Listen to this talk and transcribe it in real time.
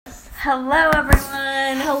Hello,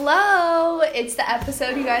 everyone. Hello! It's the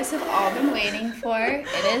episode you guys have all been waiting for.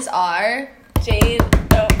 It is our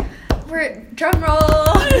drum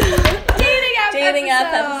roll dating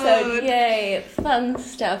app episode. Yay! Fun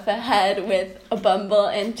stuff ahead with a Bumble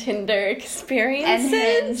and Tinder experiences. And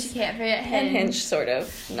Hinge. You can't forget Hinge. And Hinge, sort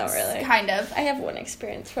of. Not really. Kind of. I have one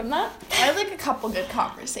experience from that. I have like a couple good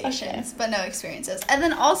conversations, but no experiences. And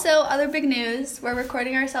then also, other big news, we're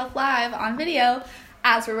recording ourselves live on video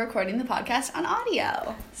as we're recording the podcast on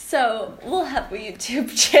audio. So, we'll have a YouTube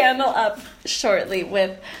channel up shortly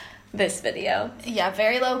with this video. Yeah,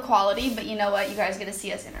 very low quality, but you know what? You guys get to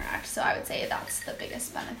see us interact, so I would say that's the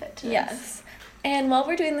biggest benefit to this. Yes. And while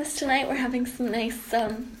we're doing this tonight, we're having some nice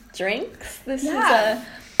drinks. This is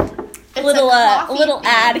It's a little coffee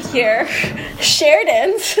ad here.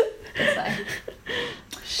 Sheridan's. It's like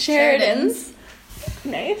Sheridan's.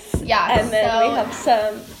 Nice. Yeah, And then so we have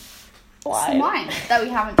some wine that we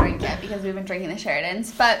haven't drank yet because we've been drinking the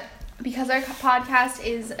Sheridans. But because our podcast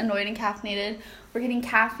is annoyed and caffeinated, we're getting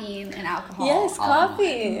caffeine and alcohol. Yes,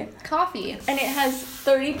 coffee. Coffee. And it has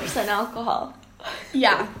 30% alcohol.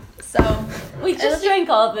 Yeah. So We just drank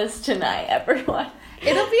all of this tonight, everyone.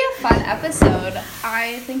 it'll be a fun episode.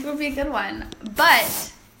 I think it'll be a good one.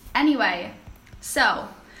 But anyway, so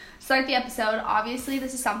start the episode. Obviously,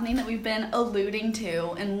 this is something that we've been alluding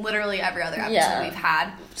to in literally every other episode we've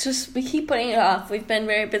had. Just, we keep putting it off. We've been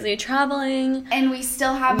very busy traveling. And we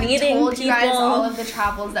still haven't Meeting told you guys people. all of the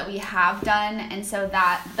travels that we have done. And so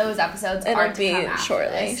that those episodes are It'll be to come after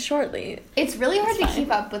this. shortly. It's really hard to fine.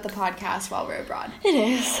 keep up with the podcast while we're abroad. It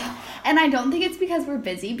is. And I don't think it's because we're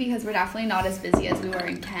busy, because we're definitely not as busy as we were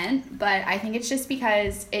in Kent. But I think it's just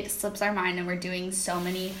because it slips our mind and we're doing so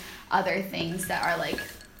many other things that are like,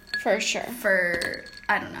 For sure. for,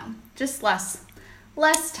 I don't know, just less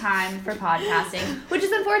time for podcasting, which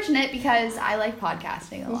is unfortunate because I like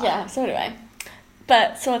podcasting a lot. Yeah, so do I.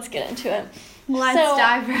 But, so let's get into it. Let's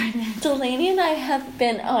dive right in. Delaney and I have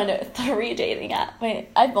been on 3 dating apps. Wait,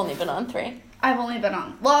 I've only been on 3. I've only been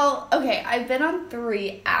on, I've been on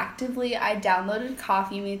 3 actively. I downloaded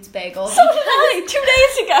Coffee Meets Bagel. So did I, 2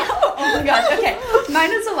 days ago. Oh my gosh, okay.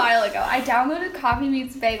 Mine was a while ago. I downloaded Coffee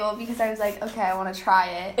Meets Bagel because I was like, okay, I want to try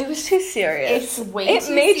it. It was too serious. It's way It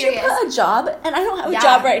too made serious. you put a job, and I don't have a Yeah.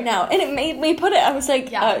 job right now. And it made me put it. I was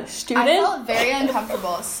like, Yeah. student. I felt very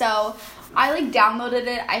uncomfortable. So I downloaded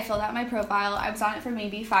it. I filled out my profile. I was on it for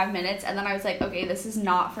maybe 5 minutes, and then I was like, okay, this is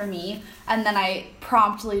not for me. And then I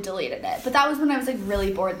promptly deleted it. But that was when I was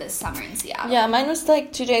really bored this summer in Seattle. Yeah, mine was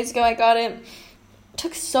 2 days ago. I got it. It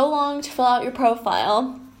took so long to fill out your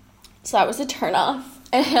profile. So that was a turnoff.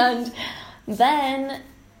 And then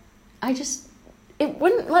it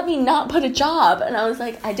wouldn't let me not put a job. And I was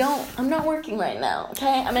like, I'm not working right now,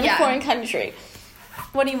 okay? I'm in a foreign country.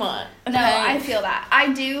 What do you want? No, I feel that.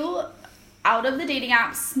 I do, out of the dating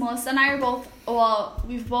apps, Melissa and I are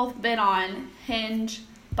we've both been on Hinge,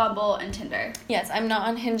 Bumble, and Tinder. Yes, I'm not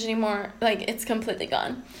on Hinge anymore. It's completely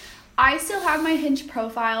gone. I still have my Hinge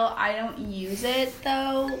profile. I don't use it,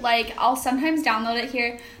 though. I'll sometimes download it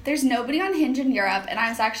here. There's nobody on Hinge in Europe, and I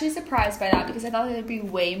was actually surprised by that because I thought there would be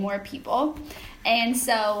way more people. And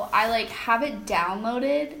so I, have it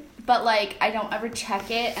downloaded, but, I don't ever check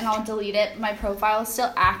it, and I'll delete it. My profile is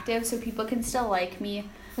still active, so people can still like me.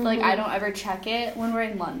 But, I don't ever check it. When we're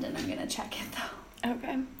in London, I'm going to check it, though.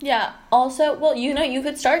 Okay. Yeah. Also, you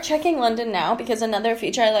could start checking London now, because another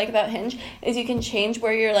feature I like about Hinge is you can change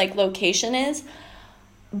where your, location is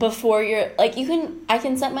before you're, I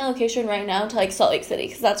can set my location right now to, Salt Lake City,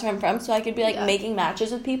 because that's where I'm from, so I could be, making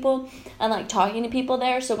matches with people and, talking to people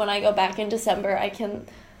there, so when I go back in December, I can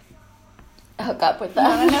hook up with them.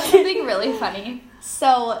 I know something really funny.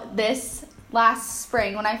 So, this last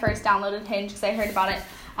spring, when I first downloaded Hinge, because I heard about it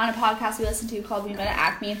on a podcast we listened to called We Met at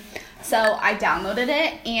Acme. So I downloaded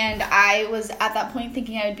it, and I was at that point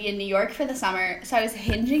thinking I would be in New York for the summer. So I was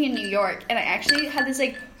hinging in New York, and I actually had this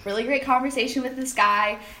really great conversation with this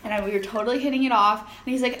guy, and we were totally hitting it off.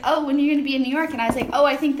 And he's like, oh, when are you going to be in New York? And I was like, oh,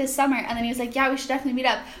 I think this summer. And then he was like, yeah, we should definitely meet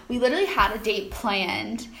up. We literally had a date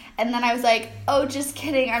planned. And then I was like, oh, just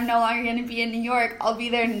kidding. I'm no longer going to be in New York. I'll be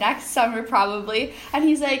there next summer probably. And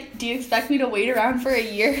he's like, do you expect me to wait around for a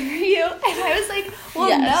year for you? And I was like, well,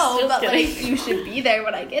 yes, no, but kidding. you should be there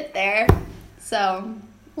when I get there. So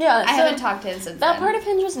yeah, I haven't talked to him since that then. part of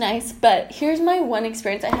Hinge was nice, but here's my one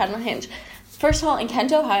experience I had on Hinge. First of all, in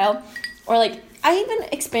Kent, Ohio, or I even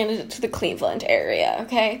expanded it to the Cleveland area,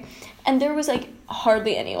 okay? And there was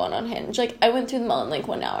hardly anyone on Hinge. I went through them all in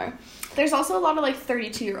 1 hour. There's also a lot of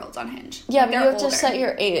 32-year-olds on Hinge. Yeah, but you have older. to set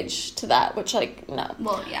your age to that, which no.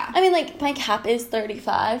 Well, yeah. I mean, my cap is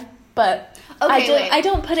 35, but Okay, I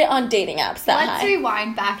don't put it on dating apps that Let's high.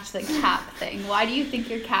 rewind back to the cap thing. Why do you think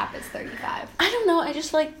your cap is 35? I don't know. I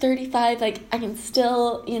just feel like 35, like, I can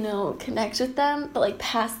still, connect with them. But, like,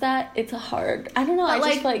 past that, it's hard. I don't know. But,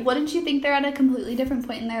 I just, like... wouldn't you think they're at a completely different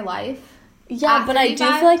point in their life? Yeah, but 35? I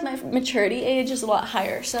do feel like my maturity age is a lot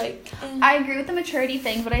higher. So, like... I agree with the maturity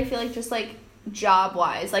thing, but I feel like just, like,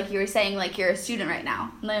 job-wise, like you were saying, like, you're a student right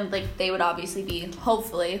now. And then, like, they would obviously be,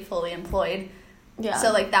 hopefully, fully employed. Yeah.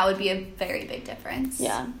 So, like, that would be a very big difference.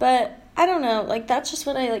 Yeah, but I don't know. Like, that's just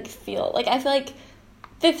what I, like, feel. Like, I feel like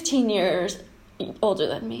 15 years older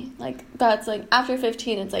than me. Like, that's, like, after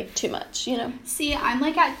 15, it's, like, too much, See, I'm,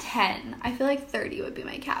 like, at 10. I feel like 30 would be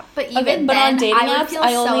my cap. But even okay, but then, on dating I would apps, feel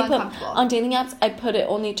I so only uncomfortable. on dating apps, I put it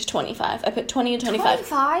only to 25. I put 20 to 25.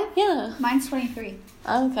 25? Yeah. Mine's 23.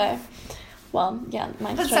 Okay. Well, yeah,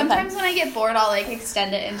 mine's 25. But sometimes when I get bored, I'll, like,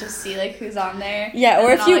 extend it and just see, like, who's on there. Yeah,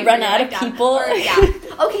 or if you run out of people.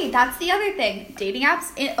 Okay, that's the other thing. Dating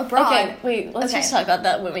apps abroad. Okay, wait, let's just talk about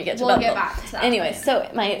that when we get to Bumble. We'll get back to that. Anyway, so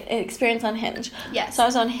my experience on Hinge. Yes. So I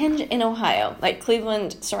was on Hinge in Ohio, like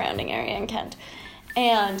Cleveland surrounding area in Kent.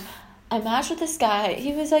 And I matched with this guy.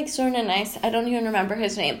 He was, like, sort of nice. I don't even remember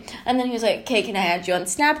his name. And then he was like, okay, can I add you on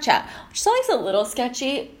Snapchat? Which sounds a little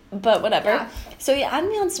sketchy, but whatever. Yeah. So he added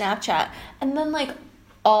me on Snapchat. And then, like,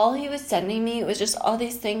 all he was sending me was just all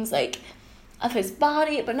these things, like, of his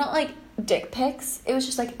body, but not, like, dick pics. It was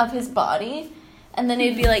just, like, of his body. And then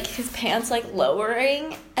it'd be, like, his pants, like,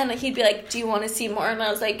 lowering. And like, he'd be like, do you want to see more? And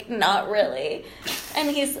I was like, not really.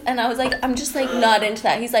 And I was like, I'm just, like, not into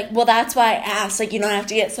that. He's like, well, that's why I asked. Like, you don't have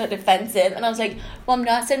to get so defensive. And I was like, well, I'm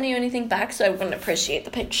not sending you anything back, so I wouldn't appreciate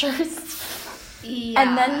the pictures. Yeah.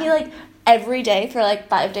 And then he, like, every day for, like,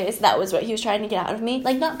 5 days, that was what he was trying to get out of me.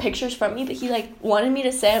 Like, not pictures from me, but he, like, wanted me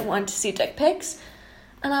to say I wanted to see dick pics.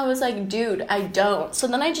 And I was like, dude, I don't. So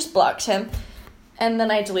then I just blocked him. And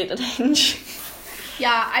then I deleted Hinge.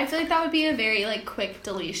 Yeah, I feel like that would be a very, like, quick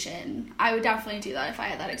deletion. I would definitely do that if I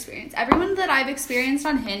had that experience. Everyone that I've experienced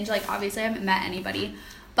on Hinge, like, obviously I haven't met anybody,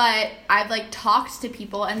 but I've, like, talked to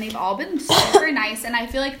people, and they've all been super nice, and I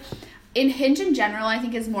feel like in Hinge in general, I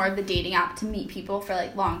think is more of the dating app to meet people for,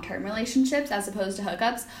 like, long-term relationships as opposed to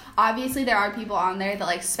hookups. Obviously, there are people on there that,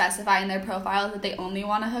 like, specify in their profile that they only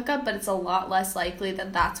want to hook up, but it's a lot less likely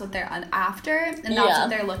that that's what they're after, and that's what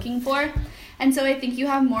they're looking for. And so I think you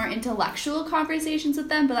have more intellectual conversations with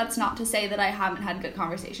them, but that's not to say that I haven't had good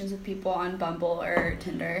conversations with people on Bumble or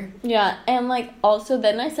Tinder. Yeah, and, like, also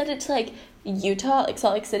then I sent it to, like, Utah, like,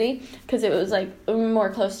 Salt Lake City, because it was, like,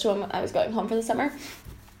 more close to when I was going home for the summer.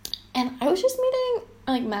 And I was just meeting,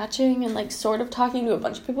 like, matching and, like, sort of talking to a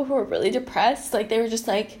bunch of people who were really depressed. Like, they were just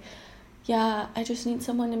like, yeah, I just need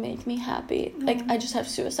someone to make me happy. Mm-hmm. Like, I just have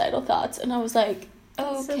suicidal thoughts. And I was like,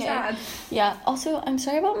 oh, okay. So sad. Yeah. Also, I'm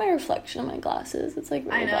sorry about my reflection in my glasses. It's, like,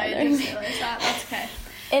 really bothering me. I just realized that. That's okay.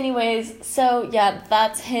 Anyways, so, yeah,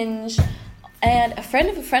 that's Hinge. And a friend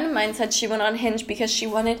of mine said she went on Hinge because she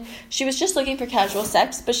was just looking for casual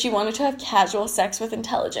sex, but she wanted to have casual sex with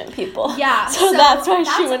intelligent people. Yeah. So that's why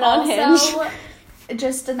she went on Hinge.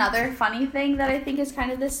 Just another funny thing that I think is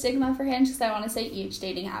kind of the stigma for Hinge, because I want to say each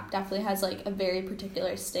dating app definitely has, like, a very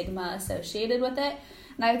particular stigma associated with it.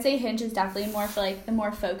 And I would say Hinge is definitely more for, like, the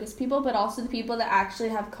more focused people, but also the people that actually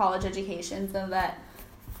have college educations and that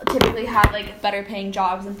typically have, like, better paying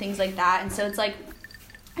jobs and things like that. And so it's, like,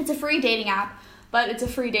 it's a free dating app, but it's a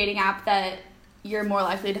free dating app that you're more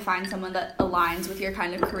likely to find someone that aligns with your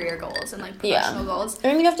kind of career goals and, like, professional goals.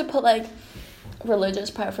 And you have to put, like, religious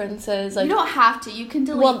preferences. Like, you don't have to. You can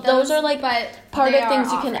delete those. Well, those are, like, but part of things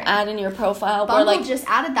you can add in your profile. Bumble like, just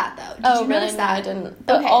added that, though. Did you notice that? No, I didn't.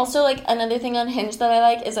 But also, like, another thing on Hinge that I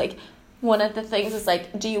like is, like, one of the things is,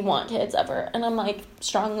 like, do you want kids ever? And I'm, like,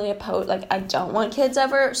 strongly opposed. Like, I don't want kids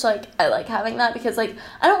ever. So, like, I like having that because, like,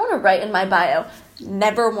 I don't want to write in my bio,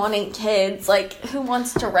 never wanting kids. Like, who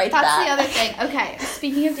wants to write that? That's the other thing. Okay,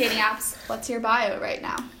 speaking of dating apps, what's your bio right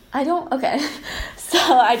now? So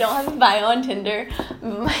I don't have a bio on Tinder.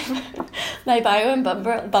 My bio in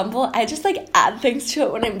Bumble, I just, like, add things to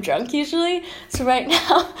it when I'm drunk usually. So right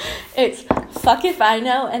now, it's fuck if I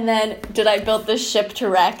know, and then did I build this ship to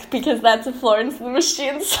wreck? Because that's a Florence and the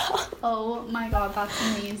Machine song. Oh my god,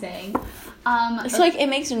 that's amazing. It's like, it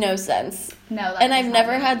makes no sense. No, and I've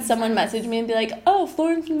never had someone message me and be like, oh,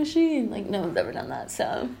 Florence and the Machine. Like, no one's ever done that,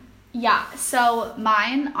 so... Yeah, so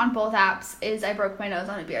mine on both apps is I broke my nose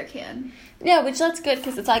on a beer can. Yeah, which that's good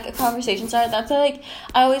because it's, like, a conversation starter. That's why, like,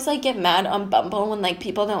 I always, like, get mad on Bumble when, like,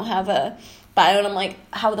 people don't have a bio, and I'm like,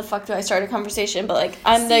 how the fuck do I start a conversation? But, like,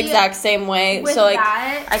 I'm the exact same way, so, like,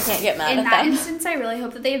 I can't get mad at them. In that instance, I really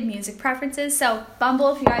hope that they have music preferences. So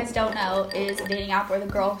Bumble, if you guys don't know, is a dating app where the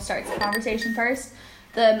girl starts the conversation first.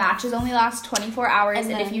 the matches only last 24 hours, And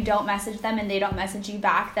and then- if you don't message them and they don't message you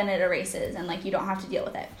back, then it erases, and, like, you don't have to deal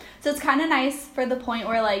with it. So it's kind of nice for the point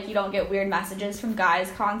where, like, you don't get weird messages from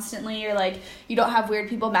guys constantly, or, like, you don't have weird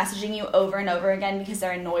people messaging you over and over again because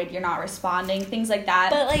they're annoyed you're not responding, things like that.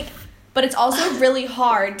 But, like... But it's also really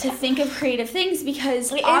hard to think of creative things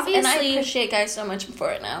because obviously... And I appreciate guys so much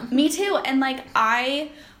for it now. Me too. And, like, I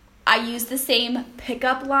use the same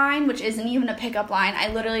pickup line, which isn't even a pickup line. I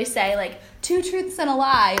literally say, like, 2 truths and a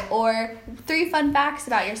lie, or 3 fun facts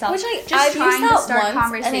about yourself. Which, like, just I've trying used to that start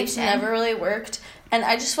once, and it's never really worked. And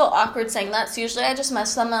I just feel awkward saying that. So usually I just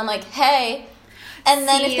message them and I'm like, hey. And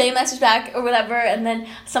then if they message back or whatever, and then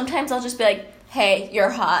sometimes I'll just be like, hey, you're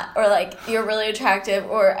hot, or, like, you're really attractive,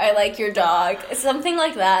 or I like your dog, something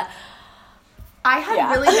like that. I had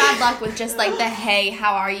really bad luck with just, like, the hey,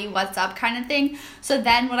 how are you, what's up kind of thing. So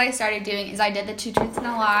then what I started doing is I did the 2 truths and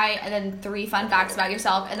a lie, and then 3 fun facts about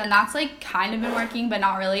yourself, and then that's, like, kind of been working, but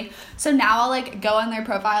not really. So now I'll, like, go on their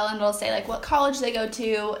profile, and it'll say, like, what college they go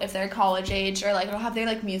to, if they're college age, or, like, it'll have their,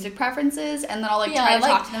 like, music preferences, and then I'll, like, try to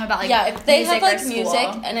talk to them about, like, if they music have, like, or school. music,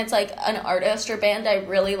 and it's, like, an artist or band I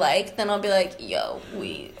really like, then I'll be like, yo,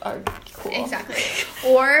 we are cool. Exactly.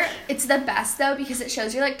 Or it's the best, though, because it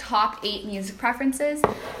shows you, like, top 8 music preferences,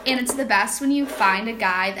 and it's the best when you find a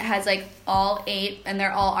guy that has, like, all 8, and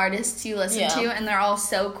they're all artists you listen to, and they're all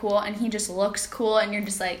so cool, and he just looks cool, and you're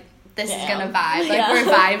just like, this is gonna vibe. Like,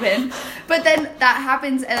 we're vibing. But then that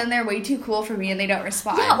happens, and then they're way too cool for me, and they don't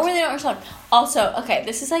respond. Yeah, or they don't respond. Also, okay,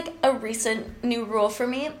 this is, like, a recent new rule for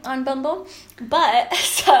me on Bumble, but,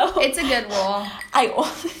 so... It's a good rule.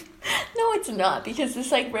 No, it's not, because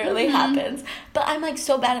this, like, rarely happens. But I'm, like,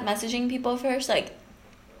 so bad at messaging people first, like...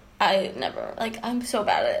 I'm so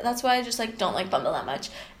bad at it. That's why I just, like, don't like Bumble that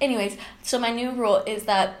much. Anyways, so my new rule is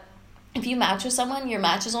that if you match with someone, your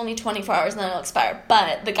match is only 24 hours and then it'll expire.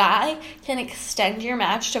 But the guy can extend your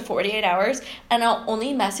match to 48 hours, and I'll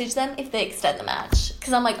only message them if they extend the match.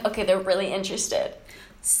 Because I'm like, okay, they're really interested.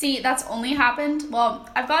 See, that's only happened, well,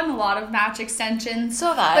 I've gotten a lot of match extensions. So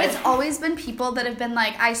have I. But it's always been people that have been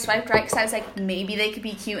like, I swiped right because I was like, maybe they could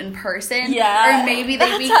be cute in person. Yeah. Or maybe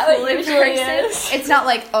they'd be cool in person. It's not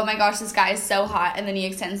like, oh my gosh, this guy is so hot, and then he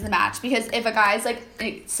extends the match. Because if a guy is, like,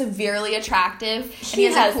 severely attractive, and he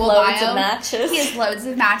has a cool loads bio, of matches. He has loads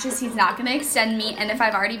of matches, he's not going to extend me. And if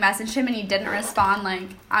I've already messaged him and he didn't respond, like,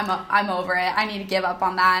 I'm over it. I need to give up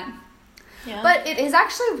on that. Yeah. But it is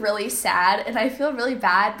actually really sad, and I feel really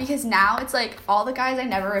bad because now it's like all the guys I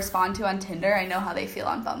never respond to on Tinder, I know how they feel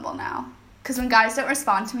on Bumble now. Because when guys don't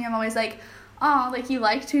respond to me, I'm always like, oh, like, you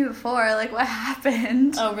liked me before, like, what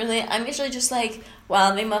happened? Oh, really? I'm usually just like,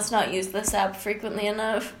 wow, they must not use this app frequently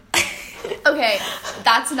enough. Okay,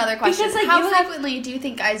 that's another question. Because, like, how frequently do you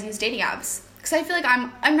think guys use dating apps? Because I feel like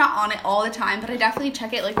I'm not on it all the time, but I definitely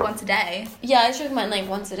check it, like, once a day. Yeah, I check mine, like,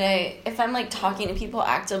 once a day. If I'm, like, talking to people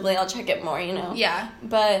actively, I'll check it more, you know? Yeah.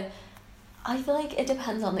 But I feel like it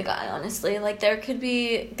depends on the guy, honestly. Like, there could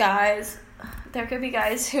be guys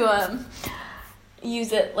who,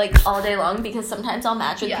 use it, like, all day long, because sometimes I'll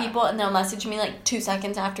match with people, and they'll message me, like, 2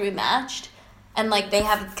 seconds after we matched. And, like, they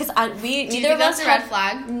have... Because neither of us have... red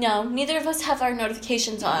flag? No, neither of us have our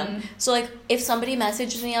notifications on. So, like, if somebody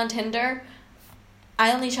messages me on Tinder...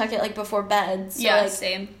 I only check it, like, before bed. So, yeah, like,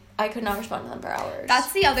 same. I could not respond to them for hours.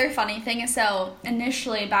 That's the other funny thing. So,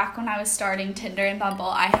 initially, back when I was starting Tinder and Bumble,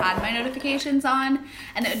 I had my notifications on,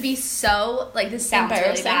 and it would be so, like, this sounds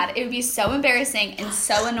really bad. It would be so embarrassing and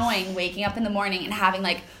so annoying waking up in the morning and having,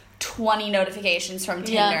 like, 20 notifications from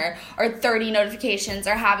Tinder or 30 notifications,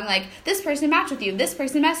 or having, like, this person matched with you, this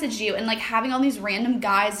person messaged you, and, like, having all these random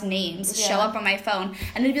guys' names show up on my phone.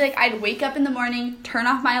 And it'd be like, I'd wake up in the morning, turn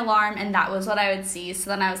off my alarm, and that was what I would see.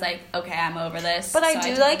 So then I was like, okay, I'm over this. But I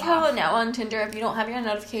do like how now on Tinder, if you don't have your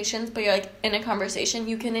notifications, but you're, like, in a conversation,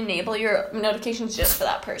 you can enable your notifications just for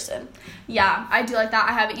that person. Yeah, I do like that.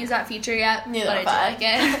 I haven't used that feature yet, but I do like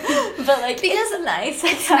it. But, like, because it's nice.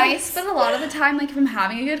 It's nice, but a lot of the time, like, if I'm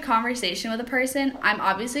having a good conversation with a person, I'm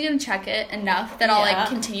obviously going to check it enough that I'll, like,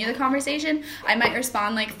 continue the conversation. I might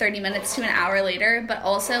respond, like, 30 minutes to an hour later, but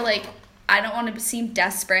also, like, I don't want to seem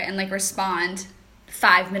desperate and, like, respond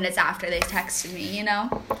 5 minutes after they texted me, you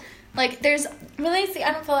know? Like, there's... Really? See,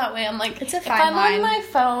 I don't feel that way. I'm like, it's a fine if I'm line. on my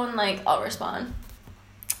phone, like, I'll respond.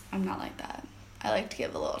 I'm not like that. I like to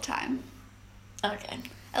give a little time. Okay.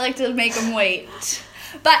 I like to make them wait.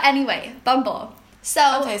 But anyway, Bumble.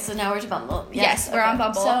 So okay, so now we're to Bumble. Yes, we're on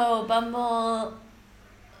Bumble. So Bumble.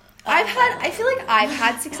 I feel like I've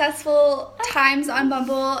had successful times on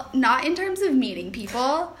Bumble, not in terms of meeting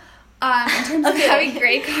people, In terms of having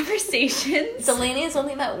great conversations. Delaney has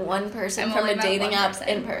only met one person from a dating app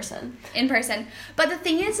in person. In person. But the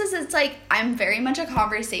thing is it's like, I'm very much a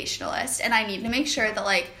conversationalist, and I need to make sure that,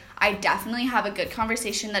 like, I definitely have a good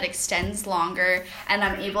conversation that extends longer, and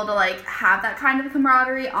I'm able to, like, have that kind of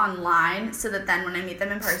camaraderie online so that then when I meet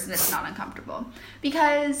them in person, it's not uncomfortable.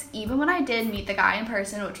 Because even when I did meet the guy in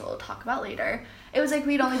person, which we'll talk about later, it was like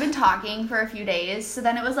we'd only been talking for a few days. So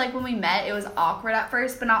then it was like when we met, it was awkward at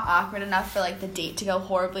first, but not awkward enough for, like, the date to go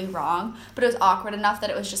horribly wrong. But it was awkward enough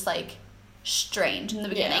that it was just, like, strange in the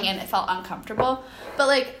beginning, and it felt uncomfortable. But,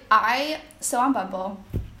 like, so on Bumble,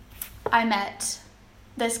 I met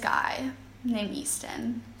this guy named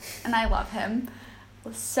Easton, and I love him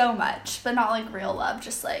so much, but not, like, real love,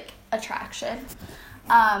 just, like, attraction.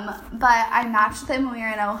 But I matched with him when we were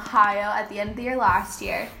in Ohio at the end of the year last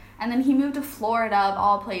year, and then he moved to Florida, of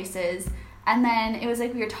all places, and then it was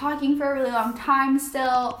like we were talking for a really long time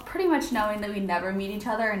still, pretty much knowing that we'd never meet each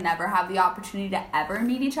other and never have the opportunity to ever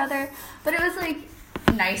meet each other, but it was, like,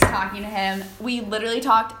 nice talking to him. We literally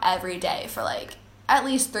talked every day for, like, at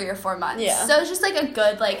least 3 or 4 months. Yeah. So it was just, like, a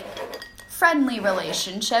good, like, friendly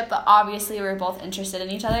relationship, but obviously we were both interested in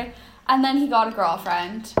each other. And then he got a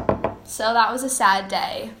girlfriend, so that was a sad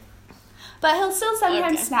day. But he'll still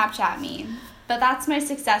sometimes Snapchat me. But that's my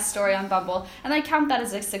success story on Bumble, and I count that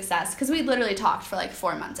as a success because we literally talked for, like,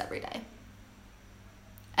 4 months every day.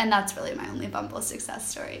 And that's really my only Bumble success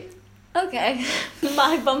story. Okay.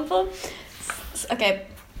 My Bumble. Okay.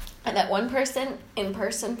 I met one person in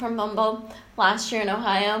person from Bumble last year in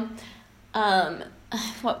Ohio. I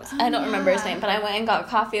don't remember his name, but I went and got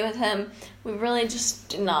coffee with him. We really just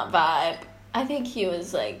did not vibe. I think he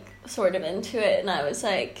was, like, sort of into it, and I was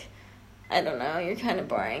like, I don't know, you're kind of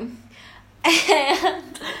boring.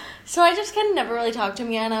 And so I just kind of never really talked to him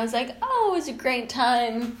again. I was like, oh, it was a great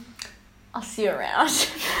time. I'll see you around.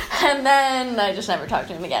 And then I just never talked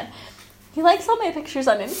to him again. He likes all my pictures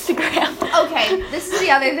on Instagram. Okay, this is the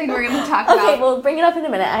other thing we're going to talk about. Okay, we'll bring it up in a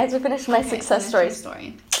minute. I have to finish my success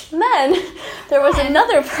story. And then there was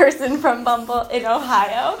another person from Bumble in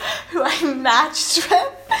Ohio who I matched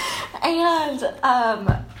with.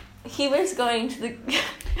 And he was going to the...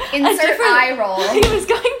 Insert eye roll. He was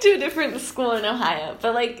going to a different school in Ohio,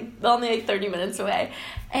 but, like, only, like, 30 minutes away.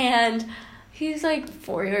 And he's, like,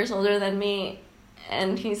 4 years older than me,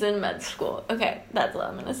 and he's in med school. Okay, that's all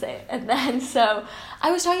I'm going to say. And then, so,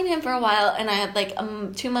 I was talking to him for a while, and I had, like,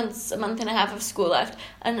 2 months, a month and a half of school left.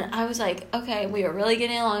 And I was like, okay, we were really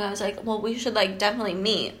getting along. I was like, well, we should, like, definitely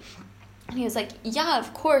meet. And he was like, yeah,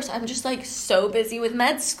 of course. I'm just, like, so busy with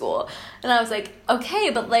med school. And I was like,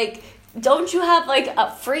 okay, but, like... don't you have, like,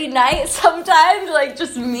 a free night sometime to, like,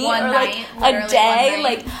 just meet? One or, night, like, a day?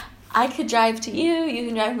 Like, I could drive to you, you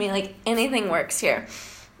can drive me, like, anything works here.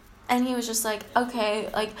 And he was just like, okay,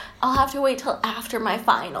 like, I'll have to wait till after my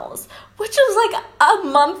finals, which was, like, a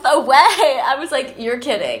month away. I was like, you're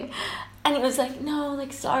kidding. And he was like, no,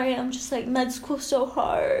 like, sorry, I'm just, like, med school's so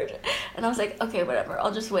hard. And I was like, okay, whatever,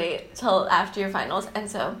 I'll just wait till after your finals.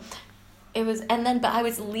 And so it was, and then, but I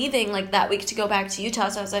was leaving, like, that week to go back to Utah,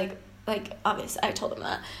 so I was like, obviously, I told him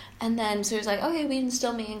that. And then, so he was like, okay, we can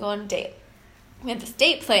still meet and go on a date. We had this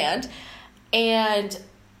date planned, and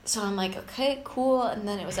so I'm like, okay, cool. And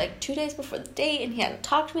then it was, like, 2 days before the date, and he hadn't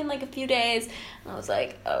talked to me in, like, a few days. And I was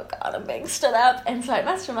like, oh, God, I'm being stood up. And so I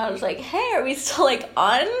messaged him. I was like, hey, are we still, like,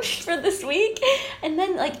 on for this week? And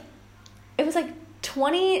then, like, it was, like,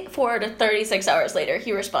 24 to 36 hours later,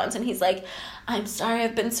 he responds, and he's like, I'm sorry,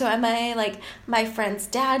 I've been so MIA, like, my friend's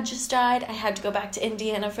dad just died, I had to go back to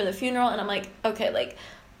Indiana for the funeral, and I'm like, okay, like,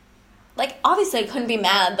 obviously I couldn't be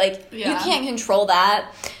mad, like, you can't control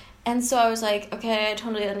that, and so I was like, okay, I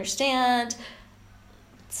totally understand,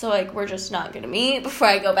 so, like, we're just not gonna meet before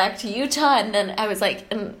I go back to Utah, and then I was like,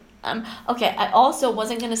 okay, I also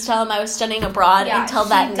wasn't going to tell him I was studying abroad until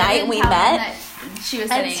that night we met. She was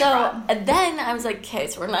studying abroad. And then I was like, okay,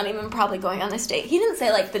 so we're not even probably going on this date. He didn't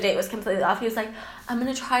say, like, the date was completely off. He was like, I'm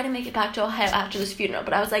going to try to make it back to Ohio after this funeral.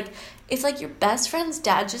 But I was like, it's like your best friend's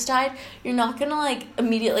dad just died. You're not going to, like,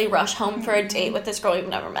 immediately rush home for a date with this girl you've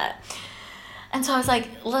never met. And so I was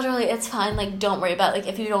like, literally, it's fine. Like, don't worry about it.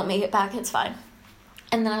 Like, if you don't make it back, it's fine.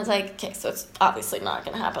 And then I was like, okay, so it's obviously not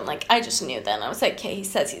going to happen. Like, I just knew then. I was like, okay, he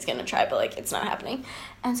says he's going to try, but, like, it's not happening.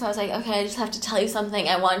 And so I was like, okay, I just have to tell you something.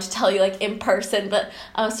 I wanted to tell you, like, in person, but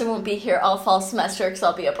I also won't be here all fall semester because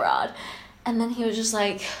I'll be abroad. And then he was just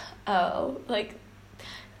like, oh, like,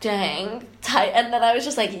 dang. And then I was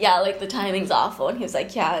just like, yeah, like, the timing's awful. And he was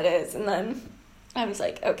like, yeah, it is. And then I was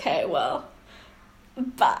like, okay, well,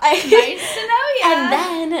 bye. Nice to know you.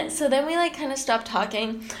 And then, so then we, like, kind of stopped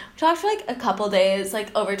talking. We talked for, like, a couple days,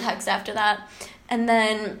 like, over text after that. And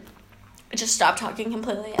then just stopped talking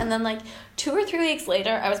completely. And then, like, 2 or 3 weeks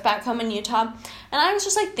later, I was back home in Utah, and I was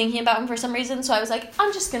just, like, thinking about him for some reason, so I was like,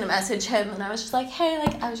 I'm just gonna message him, and I was just like, hey,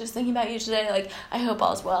 like, I was just thinking about you today, like, I hope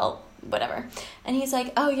all's well, whatever. And he's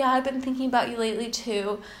like, oh, yeah, I've been thinking about you lately,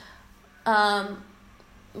 too,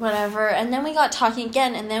 whatever. And then we got talking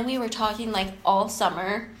again, and then we were talking, like, all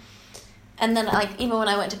summer. And then, like, even when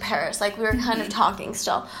I went to Paris, like, we were kind of talking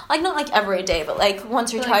still. Like, not, like, every day, but, like,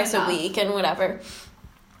 once or twice a week and whatever.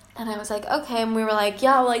 And I was like, okay. And we were like,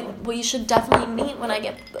 yeah, like, we should definitely meet when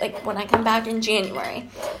I come back in January.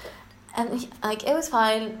 And, like, it was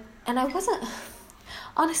fine. And I wasn't...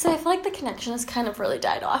 Honestly, I feel like the connection has kind of really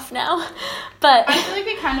died off now. But I feel like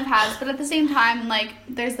it kind of has. But at the same time, like,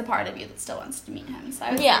 there's the part of you that still wants to meet him. So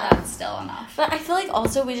I would say that's still enough. But I feel like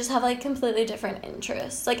also we just have, like, completely different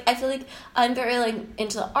interests. Like, I feel like I'm very, like,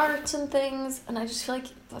 into the arts and things. And I just feel like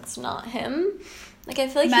that's not him. Like, I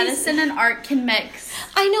feel like medicine and art can mix.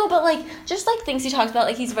 I know, but, like, just, like, things he talks about,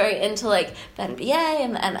 like, he's very into, like, the NBA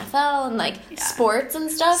and the NFL and, like, sports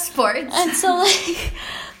and stuff. Sports. And so, like,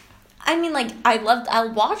 I mean, like,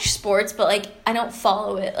 I'll watch sports, but, like, I don't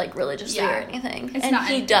follow it, like, religiously or anything. It's and not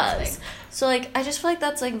he does. So, like, I just feel like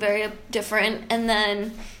that's, like, very different. And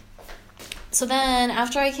then, so then,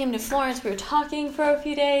 after I came to Florence, we were talking for a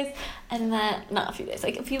few days, and then, not a few days,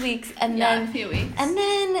 like, a few weeks, and then... a few weeks. And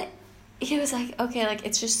then... he was like, okay, like,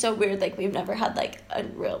 it's just so weird, like, we've never had, like, a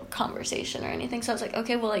real conversation or anything. So I was like,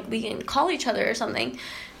 okay, well, like, we can call each other or something.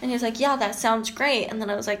 And he was like, yeah, that sounds great. And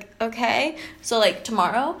then I was like, okay, so, like,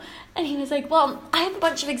 tomorrow? And he was like, well, I have a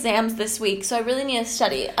bunch of exams this week, so I really need to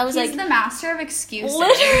study. I was He's the master of excuses.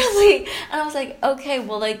 Literally. And I was like, okay,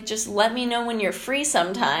 well, like, just let me know when you're free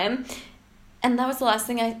sometime. And that was the last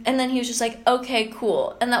thing and then he was just like, okay,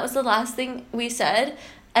 cool. And that was the last thing we said.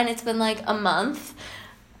 And it's been, like, a month.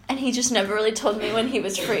 And he just never really told me when he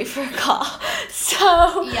was free for a call.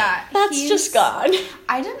 So, yeah, that's just gone.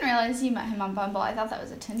 I didn't realize you met him on Bumble. I thought that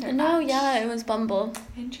was a Tinder No, match. yeah, it was Bumble.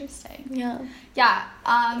 Interesting. Yeah. Yeah,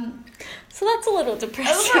 so that's a little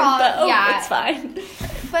depressing, overall, but it's fine.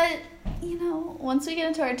 But, you know, once we get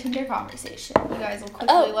into our Tinder conversation, you guys will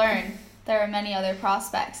quickly learn there are many other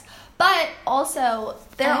prospects. But also,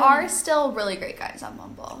 there are still really great guys on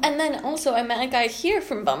Bumble. And then also, I met a guy here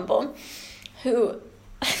from Bumble who...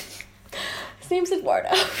 his name's Eduardo.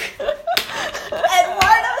 Eduardo's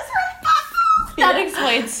from Bumble! That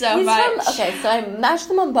explains so much. Okay, so I matched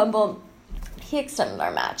him on Bumble. He extended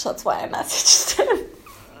our match. That's why I messaged him.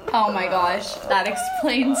 Oh my gosh, that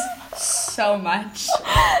explains so much.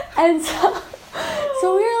 And so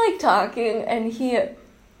we were, like, talking, and he...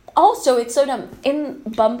 Also, it's so dumb. In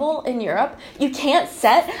Bumble in Europe, you can't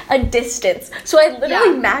set a distance. So I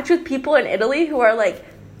literally match with people in Italy who are, like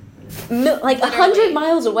 100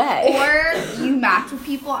 miles away. Or you match with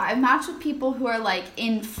people. I match with people who are, like,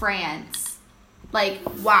 in France, like,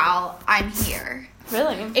 while I'm here.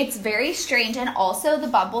 Really? It's very strange. And also, the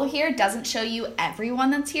Bumble here doesn't show you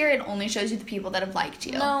everyone that's here. It only shows you the people that have liked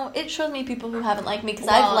you. No, it shows me people who haven't liked me because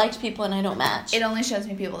I've liked people and I don't match. It only shows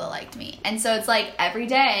me people that liked me. And so it's like every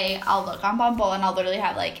day I'll look on Bumble and I'll literally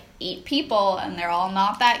have, like, 8 people and they're all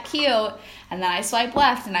not that cute. And then I swipe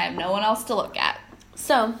left and I have no one else to look at.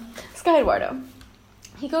 So, this guy Eduardo,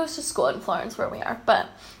 he goes to school in Florence where we are, but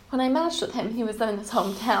when I matched with him, he was in his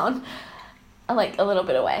hometown, like, a little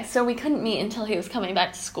bit away. So we couldn't meet until he was coming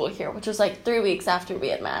back to school here, which was, like, 3 weeks after we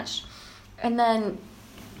had matched. And then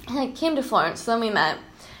I came to Florence, so then we met.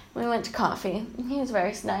 We went to coffee. He was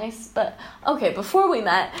very nice, but, okay, before we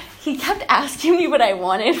met, he kept asking me what I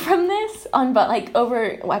wanted from this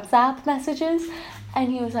over WhatsApp messages,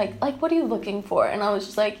 and he was like, what are you looking for? And I was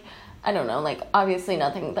just like, I don't know, like, obviously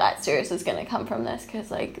nothing that serious is going to come from this, because,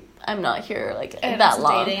 like, I'm not here, like, that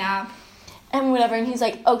long. Dating app. And whatever, and he's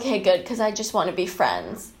like, okay, good, because I just want to be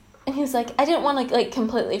friends. And he was like, I didn't want to, like,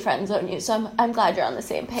 completely friend zone you, so I'm glad you're on the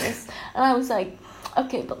same pace. And I was like,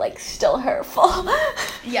 okay, but, like, still hurtful.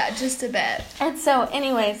 Yeah, just a bit. And so,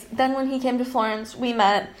 anyways, then when he came to Florence, we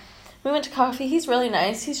met. We went to coffee. He's really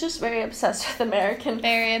nice. He's just very obsessed with American culture.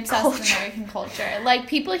 Very obsessed with American culture. Like,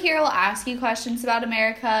 people here will ask you questions about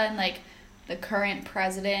America and, like, the current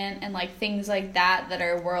president and, like, things like that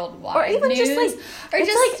are worldwide or even news. Just, like, or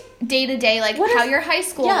just, like, day-to-day, like, how your high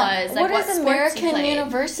school was. Like, what is American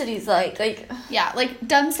universities like? Like, yeah, like,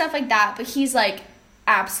 dumb stuff like that. But he's, like,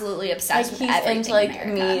 absolutely obsessed with everything into, like,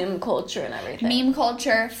 America. meme culture and everything. Meme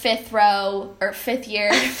culture, fifth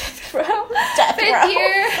year. Fifth row? Fifth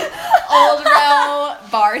year, old row,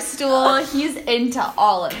 bar stool. He's into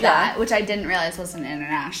all of that, which I didn't realize was an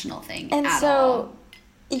international thing at all.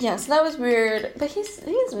 Yeah, so that was weird, but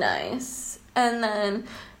he's nice. And then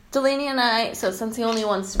Delaney and I, so since he only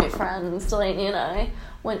wants to be friends, Delaney and I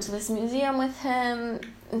went to this museum with him,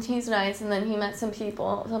 and he's nice, and then he met some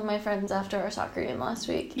people, some of my friends after our soccer game last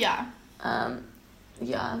week. Yeah.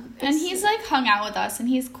 Yeah. And he's, like, hung out with us, and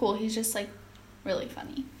he's cool. He's just, like, really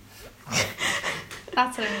funny.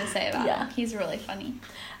 That's what I'm going to say about him. He's really funny.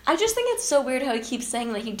 I just think it's so weird how he keeps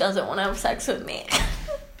saying that he doesn't want to have sex with me.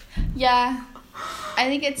 Yeah. I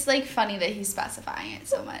think it's, like, funny that he's specifying it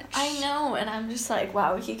so much. I know, and I'm just like,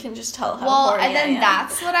 wow, he can just tell how horny and then I am.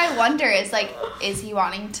 That's what I wonder is, like, is he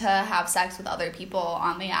wanting to have sex with other people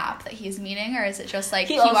on the app that he's meeting, or is it just, like,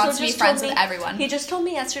 he wants to be friends with everyone? He just told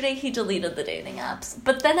me yesterday he deleted the dating apps,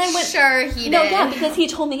 but then I went... Sure, he did. No, yeah, because he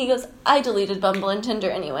told me, he goes, I deleted Bumble and Tinder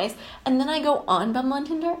anyways, and then I go on Bumble and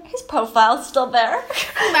Tinder, his profile's still there.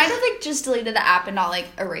 He might have, like, just deleted the app and not, like,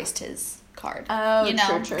 erased his card. Oh, you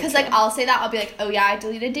know? True. Because, like, I'll say that, I'll be like, oh, yeah, I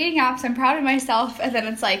deleted dating apps, I'm proud of myself, and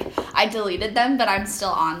then it's like, I deleted them, but I'm still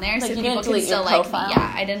on there, like, so people can still like me.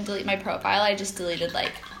 Yeah, I didn't delete my profile, I just deleted,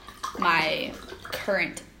 like, my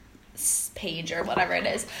current page or whatever it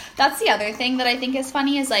is. That's the other thing that I think is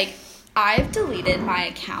funny is, like, I've deleted my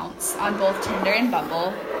accounts on both Tinder and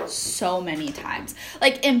Bumble so many times.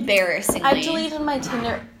 Like, embarrassingly. I've deleted my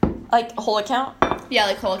Tinder, like, whole account. Yeah,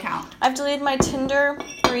 like, whole account. I've deleted my Tinder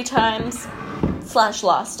 3 times, /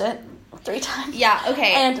 lost it 3 times. Yeah,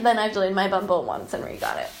 okay. And then I've deleted my Bumble once and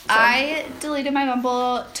re-got it. So. I deleted my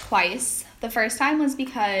Bumble twice. The first time was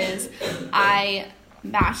because I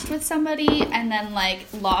matched with somebody and then, like,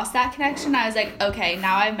 lost that connection. I was like, okay,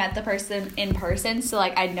 now I've met the person in person, so,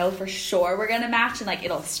 like, I know for sure we're gonna match and, like,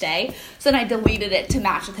 it'll stay. So then I deleted it to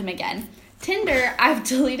match with him again. Tinder, I've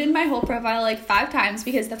deleted my whole profile, like, 5 times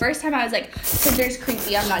because the first time I was like, Tinder's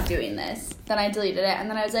creepy, I'm not doing this. Then I deleted it, and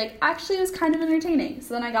then I was like, actually, it was kind of entertaining.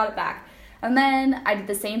 So then I got it back. And then I did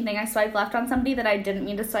the same thing. I swiped left on somebody that I didn't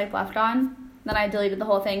mean to swipe left on. Then I deleted the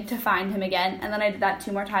whole thing to find him again, and then I did that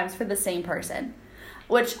 2 more times for the same person.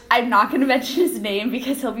 Which I'm not going to mention his name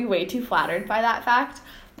because he'll be way too flattered by that fact.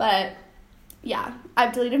 But, yeah,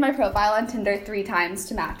 I've deleted my profile on Tinder 3 times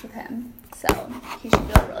to match with him. So, he should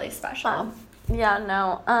feel really special. Yeah,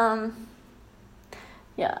 no.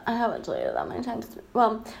 Yeah, I haven't deleted that many times.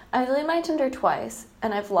 Well, I deleted my Tinder twice,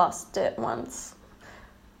 and I've lost it once.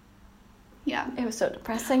 Yeah. It was so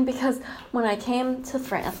depressing because when I came to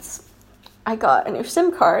France, I got a new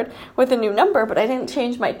SIM card with a new number, but I didn't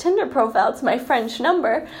change my Tinder profile to my French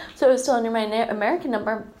number, so it was still under my American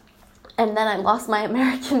number. And then I lost my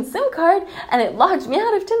American SIM card, and it logged me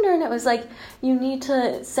out of Tinder, and it was like, you need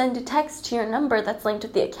to send a text to your number that's linked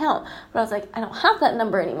with the account. But I was like, I don't have that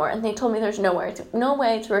number anymore, and they told me there's no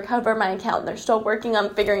way to recover my account. They're still working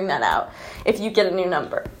on figuring that out if you get a new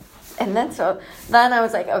number. And then I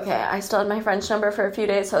was like, okay, I still had my French number for a few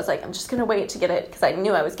days, so I was like, I'm just going to wait to get it, because I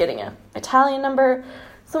knew I was getting an Italian number.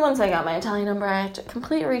 So once I got my Italian number, I had to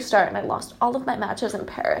completely restart, and I lost all of my matches in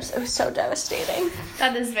Paris. It was so devastating.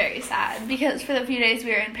 That is very sad, because for the few days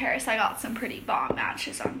we were in Paris, I got some pretty bomb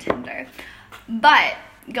matches on Tinder. But,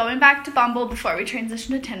 going back to Bumble before we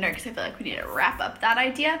transition to Tinder, because I feel like we need to wrap up that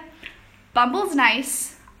idea. Bumble's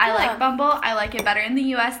nice. I like Bumble. I like it better in the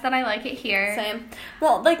U.S. than I like it here. Same.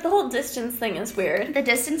 Well, like, the whole distance thing is weird. The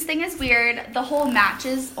distance thing is weird. The whole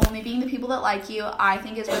matches only being the people that like you, I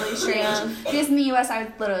think is really strange. Yeah. Because in the U.S., I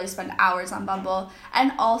would literally spend hours on Bumble.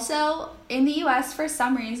 And also, in the U.S., for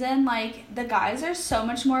some reason, like, the guys are so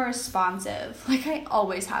much more responsive. Like, I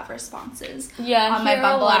always have responses. Yeah, on my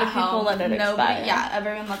Bumble a lot at of people home. let it expire. Yeah,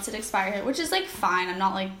 everyone lets it expire, which is, like, fine. I'm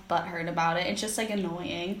not, like, butthurt about it. It's just, like,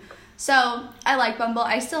 annoying. So, I like Bumble.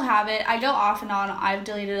 I still have it. I go off and on. I've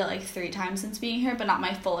deleted it, like, 3 times since being here, but not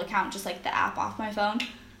my full account, just, like, the app off my phone.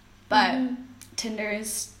 But Tinder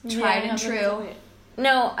is tried and true.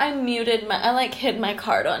 No, I hid my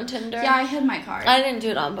card on Tinder. Yeah, I hid my card. I didn't do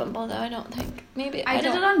it on Bumble, though, I don't think. Maybe. I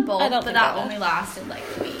did it on both, but that only lasted, like,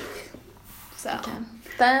 a week. So. Okay.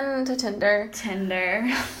 Then to Tinder.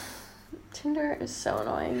 Tinder is so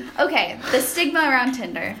annoying. Okay, the stigma around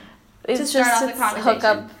Tinder. It's to start just off the conversation.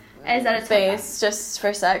 Hookup is that it's based just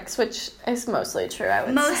for sex, which is mostly true, I would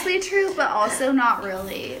say. Mostly true, but also not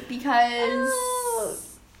really,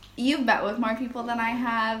 because you've met with more people than I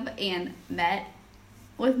have, and met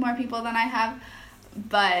with more people than I have,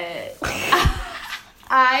 but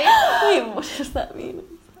Wait, what does that mean?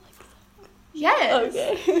 Yes.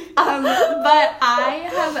 Okay. But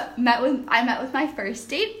I met with my first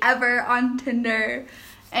date ever on Tinder,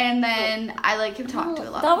 and then I have talked to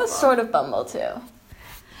a lot of people. That was sort of Bumble, too.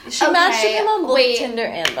 She matched with him on both Tinder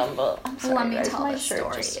and Bumble. I'm sorry, let me tell my the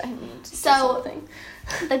shirt story. I need to so,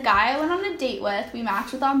 The guy I went on a date with, we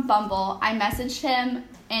matched with on Bumble. I messaged him,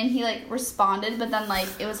 and he, like, responded, but then, like,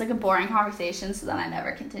 it was, like, a boring conversation, so then I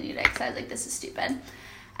never continued it, because I was like, this is stupid.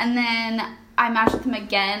 And then I matched with him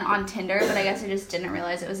again on Tinder, but I guess I just didn't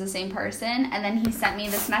realize it was the same person. And then he sent me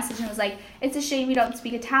this message and was like, it's a shame you don't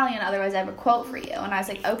speak Italian, otherwise I have a quote for you. And I was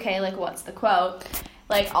like, okay, like, what's the quote?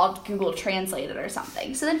 Like, I'll Google Translate it or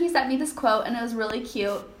something. So then he sent me this quote, and it was really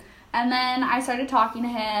cute. And then I started talking to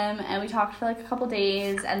him, and we talked for, like, a couple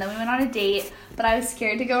days, and then we went on a date, but I was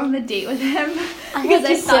scared to go on the date with him because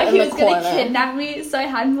I thought he was going to kidnap me, so I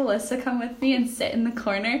had Melissa come with me and sit in the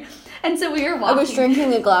corner. And so we were walking. I was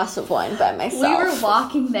drinking a glass of wine by myself. We were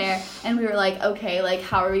walking there, and we were like, okay, like,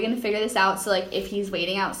 how are we going to figure this out? So, like, if he's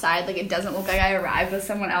waiting outside, like, it doesn't look like I arrived with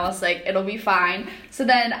someone else, like, it'll be fine. So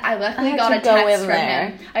then I luckily got a text from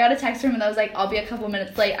him. I got a text from him, and I was like, I'll be a couple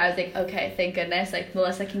minutes late. I was like, okay, thank goodness. Like,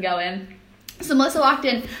 Melissa can go in. So Melissa walked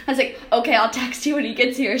in. I was like, okay, I'll text you when he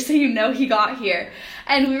gets here so you know he got here.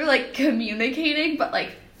 And we were, like, communicating, but,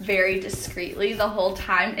 like, very discreetly the whole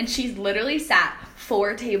time. And she's literally sat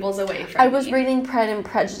 4 tables away from me. I was reading Pride and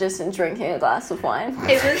Prejudice and drinking a glass of wine.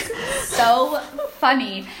 It was so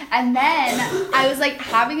funny. And then I was, like,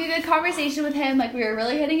 having a good conversation with him. Like, we were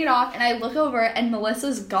really hitting it off. And I look over, and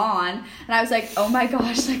Melissa's gone. And I was like, oh, my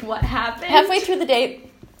gosh, like, what happened? Halfway through the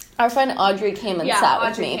date, our friend Audrey came and sat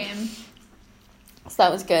with me. Came. So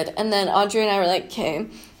that was good. And then Audrey and I were like, okay.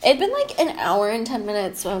 It'd been, like, an hour and 10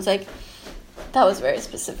 minutes. So I was like, that was very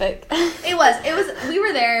specific. It was. We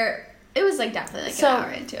were there. It was, like, definitely, like, an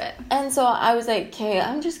hour into it. And so I was like, okay,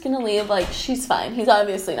 I'm just going to leave. Like, she's fine. He's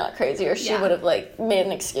obviously not crazy, or she would have, like, made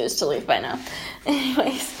an excuse to leave by now.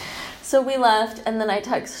 Anyways, so we left, and then I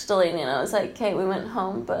texted Delaney, and I was like, okay, we went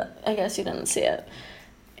home, but I guess you didn't see it.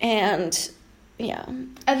 And, yeah.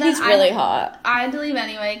 And then he's really hot. I had to leave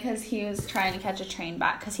anyway because he was trying to catch a train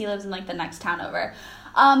back because he lives in, like, the next town over.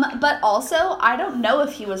 But also, I don't know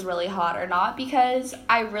if he was really hot or not because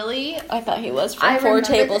I thought he was from 4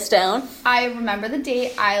 tables down. I remember the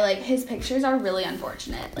date. His pictures are really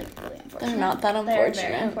unfortunate. Like, really unfortunate. They're not that unfortunate.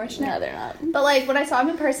 They're very unfortunate. No, they're not. But, like, when I saw him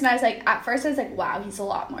in person, I was like, at first I was like, wow, he's a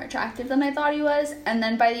lot more attractive than I thought he was. And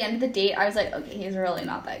then by the end of the date, I was like, okay, he's really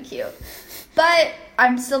not that cute. But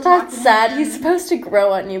I'm still talking to him. That's sad. He's supposed to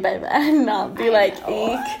grow on you by that and not be like,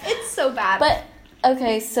 eek. It's so bad. But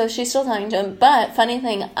okay, so she's still talking to him. But funny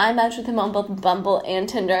thing, I matched with him on both Bumble and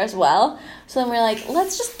Tinder as well. So then we're like,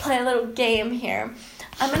 let's just play a little game here.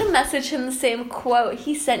 I'm going to message him the same quote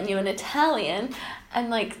he sent you in Italian. And,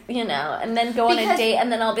 like, you know, and then go on a date, and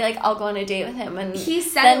then I'll be like, I'll go on a date with him. And he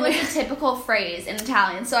said it was a typical phrase in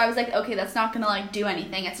Italian. So I was like, okay, that's not going to, like, do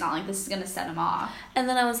anything. It's not like this is going to set him off. And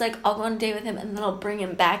then I was like, I'll go on a date with him, and then I'll bring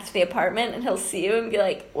him back to the apartment, and he'll see you and be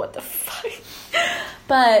like, what the fuck?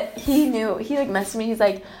 But he knew. He, like, messaged me. He's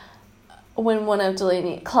like, when one of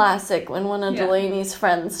Delaney's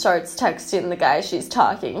friends starts texting the guy she's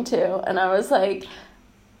talking to. And I was like...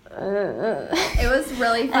 It was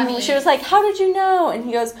really funny. And she was like, how did you know? And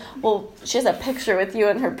he goes, well, she has a picture with you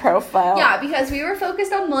in her profile. Yeah, because we were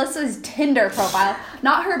focused on Melissa's Tinder profile,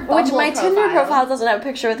 not her Bumble Which my Tinder profile doesn't have a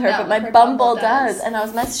picture with her, but my Bumble does. And I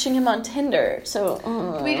was messaging him on Tinder,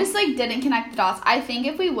 so... We just, like, didn't connect the dots. I think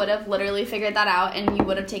if we would have literally figured that out and you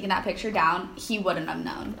would have taken that picture down, he wouldn't have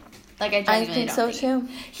known. Like, I think so, too.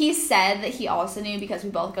 He said that he also knew because we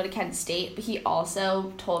both go to Kent State, but he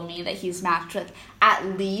also told me that he's matched with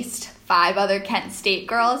at least 5 other Kent State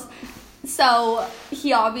girls. So,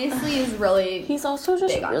 he obviously is really... He's also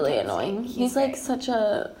just really annoying. He's like, such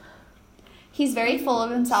a... He's very full of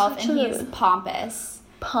himself, and he's pompous.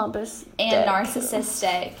 Pompous. And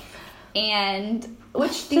narcissistic. And...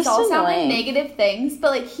 Which these all sound like negative things,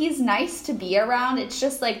 but, like, he's nice to be around. It's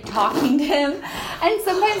just, like, talking to him. And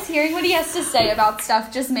sometimes hearing what he has to say about stuff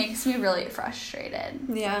just makes me really frustrated.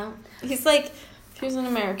 Yeah. He's like, if he was in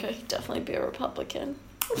America, he'd definitely be a Republican.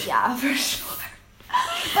 Yeah, for sure.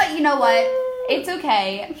 But you know what? It's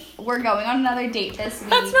okay. We're going on another date this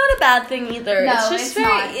week. That's not a bad thing either. No, it's just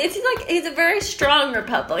not. It's like he's a very strong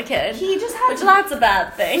Republican. He just has... Which that's a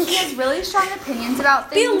bad thing. He has really strong opinions about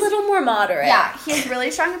things. Be a little more moderate. Yeah, he has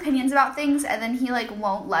really strong opinions about things, and then he, like,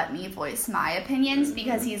 won't let me voice my opinions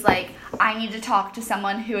because he's like, I need to talk to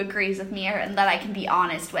someone who agrees with me and that I can be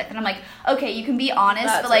honest with. And I'm like, okay, you can be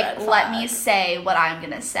honest, but, like, let me say what I'm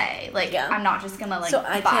gonna say. Like, I'm not just gonna, like, so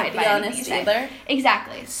I can't be honest either.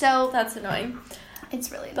 Exactly. So that's annoying.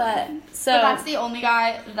 It's really annoying. But that's the only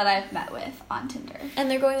guy that I've met with on Tinder. And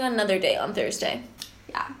they're going on another date on Thursday.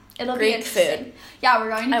 Yeah. It'll Greek be interesting. food. Yeah, we're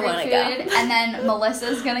going to Greek food. Go. And then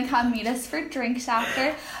Melissa's going to come meet us for drinks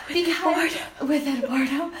after. With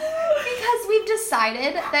Eduardo. Because we've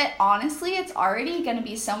decided that honestly it's already going to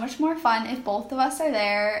be so much more fun if both of us are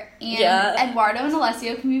there, and Eduardo and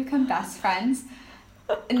Alessio can become best friends.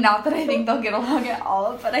 Not that I think they'll get along at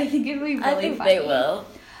all, but I think it'll be really funny. I think they will.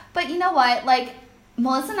 But you know what? Like,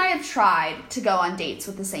 Melissa and I have tried to go on dates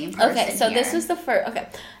with the same person. Okay, so here. this was the first. Okay,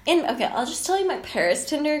 I'll just tell you my Paris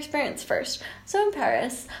Tinder experience first. So in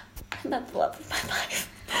Paris, I met the love of my life.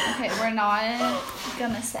 Okay, we're not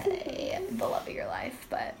gonna say the love of your life,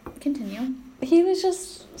 but continue. He was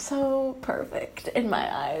just so perfect in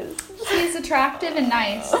my eyes. He's attractive and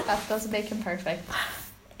nice. That doesn't make him perfect.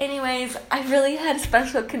 Anyways, I really had a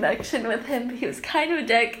special connection with him. He was kind of a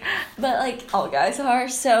dick, but like all guys are,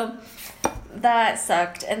 so that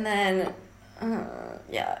sucked. And then,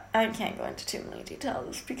 I can't go into too many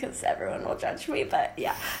details because everyone will judge me, but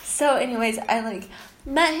yeah. So anyways, I like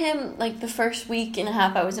met him like the first week and a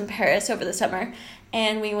half I was in Paris over the summer,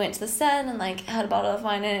 and we went to the Seine and like had a bottle of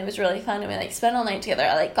wine, and it was really fun, and we like spent all night together.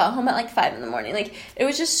 I like got home at like 5 a.m. Like it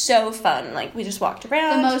was just so fun. Like we just walked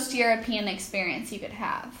around. The most European experience you could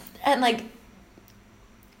have. And like,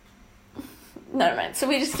 never mind. So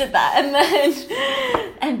we just did that,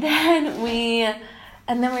 and then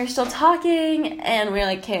we were still talking, and we were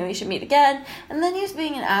like, okay, we should meet again. And then he was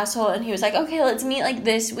being an asshole, and he was like, okay, let's meet like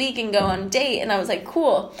this week and go on a date. And I was like,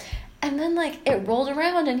 cool. And then like it rolled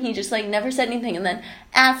around, and he just like never said anything. And then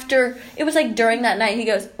after, it was like during that night, he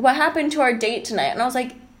goes, what happened to our date tonight? And I was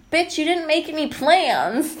like, bitch, you didn't make any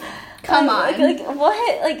plans. Come on. Like,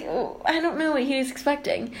 what? Like, I don't know what he was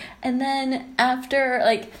expecting. And then after,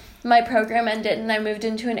 like, my program ended and I moved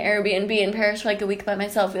into an Airbnb in Paris for, like, a week by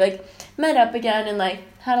myself, we, like, met up again and, like,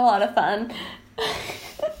 had a lot of fun.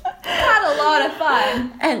 Had a lot of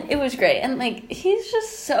fun. And it was great. And, like, he's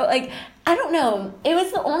just so, like, I don't know. It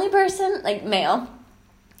was the only person, like, male,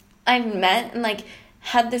 I met and, like,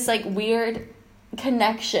 had this, like, weird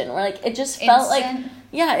connection where, like, it just felt like...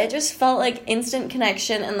 Yeah, it just felt like instant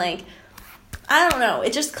connection and, like, I don't know,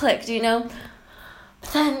 it just clicked, you know? But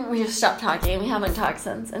then we just stopped talking, and we haven't talked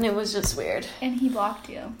since, and it was just weird. And he blocked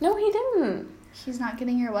you. No, he didn't. He's not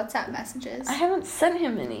getting your WhatsApp messages. I haven't sent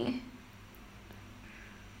him any.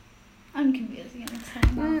 I'm confused again.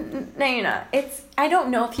 No, you're not. I don't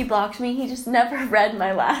know if he blocked me. He just never read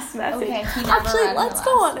my last message. Okay, he never Actually, read let's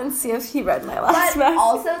go on and see if he read my last but message.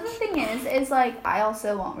 Also, the thing is like, I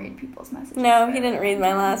also won't read people's messages. No, he didn't read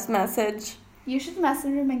my last message. You should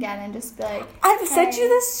message him again and just be like, I've sent you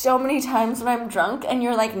this so many times when I'm drunk, and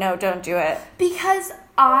you're like, no, don't do it. Because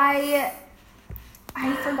I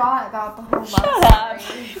forgot about the whole love Shut up.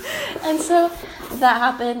 story. And so that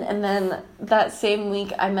happened, and then that same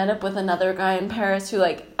week I met up with another guy in Paris who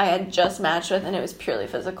like I had just matched with, and it was purely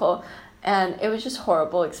physical, and it was just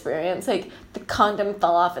horrible experience. Like the condom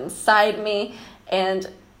fell off inside me, and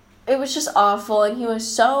it was just awful, and he was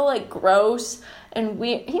so like gross and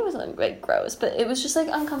weird. He wasn't like gross, but it was just like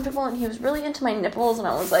uncomfortable, and he was really into my nipples, and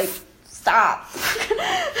I was like, stop.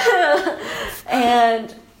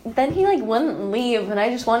 And then he, like, wouldn't leave, and I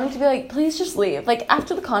just wanted to be like, please just leave. Like,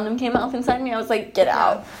 after the condom came off inside me, I was like, get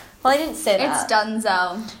out. Well, I didn't say that. It's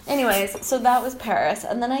donezo. Anyways, so that was Paris,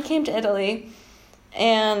 and then I came to Italy,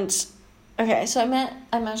 and, okay, so I met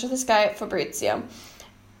with this guy at Fabrizio,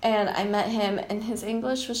 and I met him, and his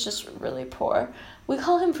English was just really poor. We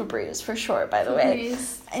call him Fabrice for short, by the way.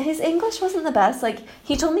 And his English wasn't the best. Like,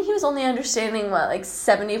 he told me he was only understanding,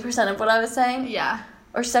 70% of what I was saying? Yeah.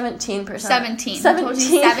 Or 17%. 17. 17%.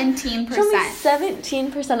 Told me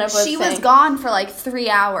 17% of what I was saying. She was gone for like 3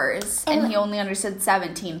 hours, and he only understood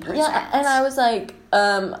 17%. Yeah, and I was like,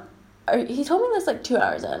 he told me this like 2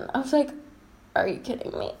 hours in. I was like, are you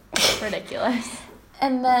kidding me? Ridiculous.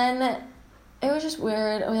 And then it was just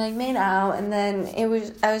weird. We like made out, and then I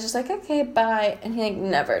was just like, okay, bye. And he like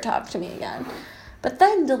never talked to me again. But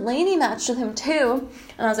then Delaney matched with him too,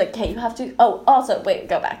 and I was like, okay, you have to, also, wait,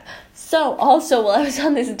 go back. So, also, while I was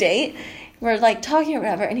on this date, we're, like, talking or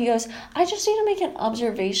whatever, and he goes, I just need to make an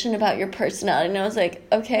observation about your personality, and I was like,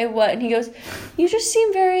 okay, what? And he goes, you just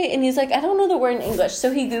seem very, and he's like, I don't know the word in English,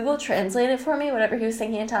 so he Google translated for me, whatever he was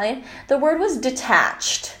thinking in Italian. The word was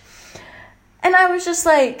detached, and I was just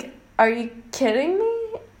like, are you kidding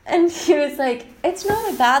me? And he was like, it's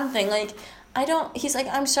not a bad thing, like, he's like,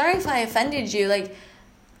 I'm sorry if I offended you, like,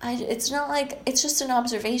 it's not like, it's just an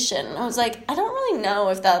observation. I was like, I don't really know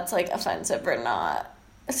if that's, like, offensive or not.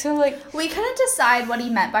 So, like... We couldn't decide what he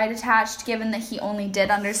meant by detached, given that he only did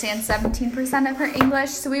understand 17% of her English.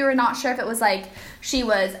 So we were not sure if it was, like, she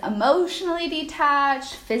was emotionally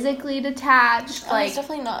detached, physically detached. I like was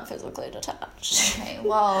definitely not physically detached. Okay,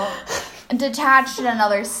 well, detached in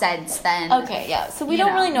another sense, then. Okay, yeah. So we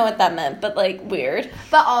don't really know what that meant, but, like, weird.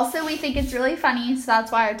 But also, we think it's really funny, so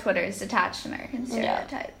that's why our Twitter is Detached American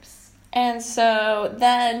Stereotypes. Yeah. And so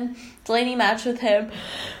then Delaney matched with him,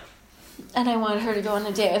 and I wanted her to go on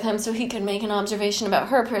a date with him so he could make an observation about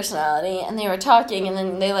her personality. And they were talking, and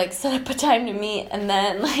then they, like, set up a time to meet. And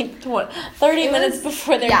then, like, 30 minutes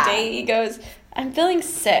before their date, he goes, I'm feeling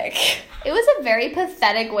sick. It was a very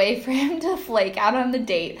pathetic way for him to flake out on the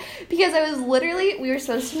date. Because we were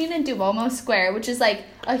supposed to meet in Duomo Square, which is, like,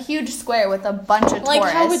 a huge square with a bunch of tourists.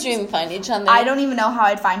 Like, how would you even find each other? I don't even know how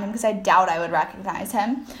I'd find him, because I doubt I would recognize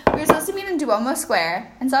him. We were supposed to meet in Duomo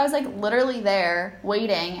Square, and so I was, like, literally there,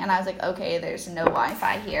 waiting, and I was like, okay, there's no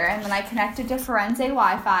Wi-Fi here. And then I connected to Firenze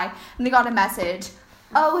Wi-Fi, and they got a message,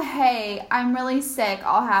 oh, hey, I'm really sick,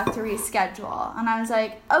 I'll have to reschedule. And I was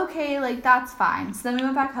like, okay, like, that's fine. So then we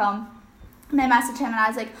went back home, and I messaged him, and I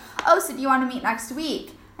was like, oh, so do you want to meet next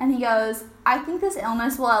week? And he goes, I think this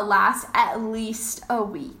illness will last at least a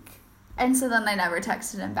week. And so then I never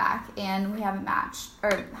texted him back, and we haven't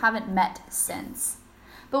met since.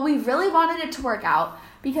 But we really wanted it to work out,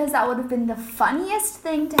 because that would have been the funniest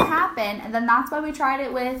thing to happen. And then that's why we tried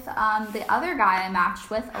it with the other guy I matched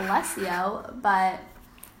with, Alessio, but...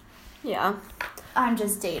 Yeah. I'm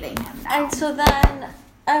just dating him now. And so then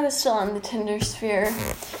I was still on the Tinder sphere.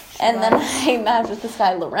 And then I matched with this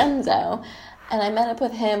guy, Lorenzo. And I met up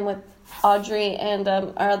with him with Audrey and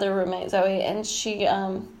our other roommate, Zoe. And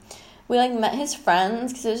we, like, met his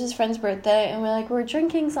friends because it was his friend's birthday. And we're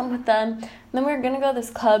drinking some with them. And then we were going to go to this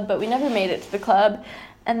club, but we never made it to the club.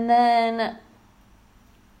 And then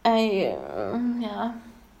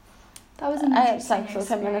That was an I had sex with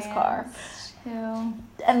him in his car. Too.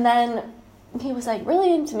 And then he was, like,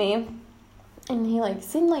 really into me, and he, like,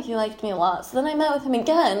 seemed like he liked me a lot. So then I met with him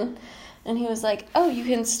again, and he was like, oh, you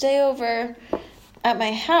can stay over at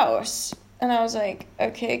my house. And I was like,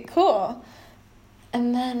 okay, cool.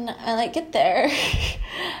 And then I, like, get there,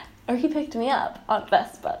 or he picked me up on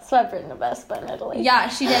Vespa. So I've ridden a Vespa in Italy. Yeah,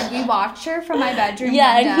 she did. We watched her from my bedroom window.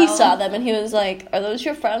 And he saw them, and he was like, are those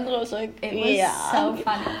your friends? And I was like, it was so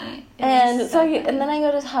funny. And then I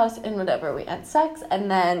go to his house, and whatever, we had sex, and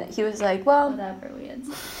then he was like, well... Whatever, we had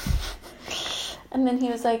sex. And then he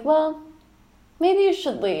was like, well, maybe you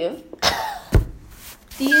should leave.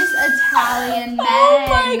 These Italian men. Oh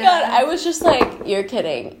my God. I was just like, you're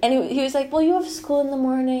kidding. And he was like, well, you have school in the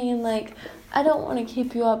morning, and, like, I don't want to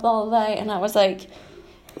keep you up all night. And I was like,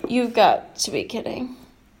 you've got to be kidding.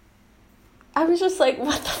 I was just like,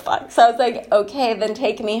 what the fuck? So I was like, okay, then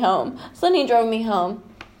take me home. So then he drove me home.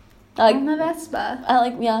 On the Vespa.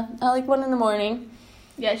 At 1 a.m.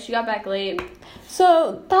 Yeah, she got back late.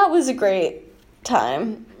 So that was a great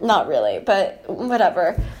time. Not really, but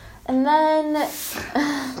whatever. And then,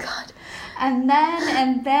 God. And then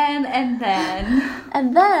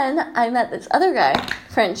I met this other guy,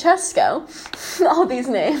 Francesco. All these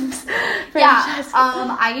names. Francesco.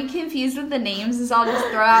 Yeah, I get confused with the names, so I'll just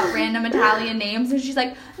throw out random Italian names, and she's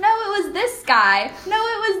like, no, it was this guy. No,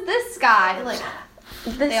 it was this guy. Like,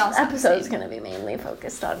 this episode is going to be mainly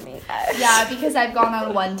focused on me, guys. Yeah, because I've gone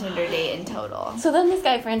on one Tinder date in total. So then this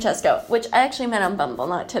guy, Francesco, which I actually met on Bumble,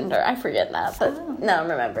 not Tinder. I forget that, but now I'm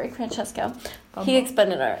remembering. Francesco. Bumble. He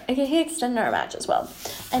extended our match as well.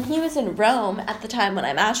 And he was in Rome at the time when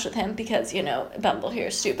I matched with him because, you know, Bumble here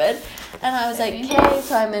is stupid. And I was like, okay,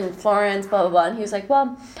 so I'm in Florence, blah, blah, blah. And he was like,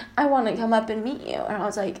 well, I want to come up and meet you. And I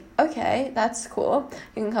was like, okay, that's cool.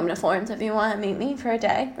 You can come to Florence if you want to meet me for a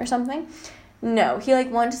day or something. No, he,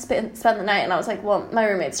 like, wanted to spend the night, and I was like, well, my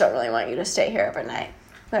roommates don't really want you to stay here overnight.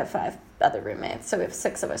 We have 5 other roommates, so we have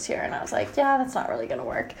 6 of us here, and I was like, yeah, that's not really going to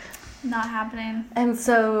work. Not happening. And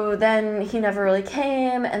so then he never really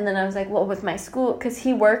came, and then I was like, well, with my school, because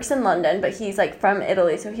he works in London, but he's, like, from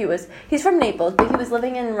Italy, so he's from Naples, but he was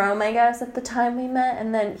living in Rome, I guess, at the time we met,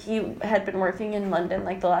 and then he had been working in London,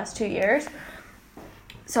 like, the last 2 years.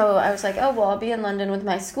 So I was like, oh, well, I'll be in London with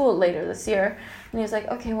my school later this year. And he was like,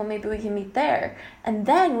 okay, well, maybe we can meet there. And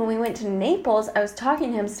then when we went to Naples, I was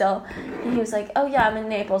talking to him still, and he was like, oh, yeah, I'm in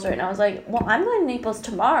Naples right now. I was like, well, I'm going to Naples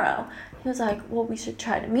tomorrow. He was like, well, we should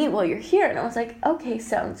try to meet while you're here. And I was like, okay,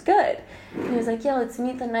 sounds good. And he was like, yeah, let's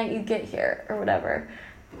meet the night you get here or whatever.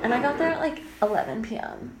 And I got there at, like, 11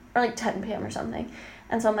 p.m. or, like, 10 p.m. or something.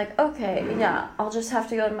 And so I'm like, okay, yeah, I'll just have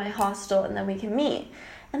to go to my hostel, and then we can meet.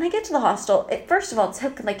 And I get to the hostel. It, first of all, it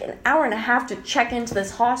took like an hour and a half to check into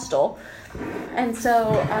this hostel. And so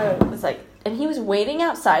I was like, and he was waiting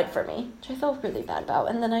outside for me, which I felt really bad about.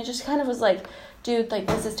 And then I just kind of was like, dude, like,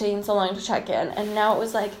 this is taking so long to check in. And now it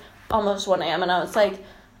was, like, almost 1 a.m. And I was like,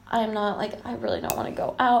 I'm not, like, I really don't want to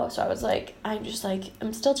go out. So I was like, I'm just, like,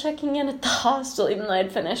 I'm still checking in at the hostel even though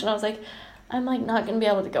I'd finished. And I was like, I'm, like, not going to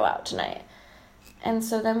be able to go out tonight. And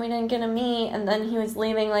so then we didn't get to meet. And then he was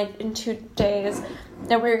leaving, like, in 2 days.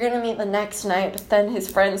 And we were going to meet the next night. But then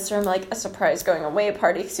his friends threw him, like, a surprise going away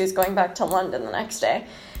party because he was going back to London the next day.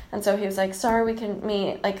 And so he was like, sorry, we can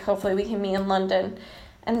meet. Like, hopefully we can meet in London.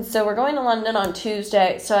 And so we're going to London on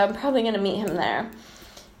Tuesday. So I'm probably going to meet him there.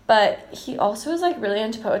 But he also is, like, really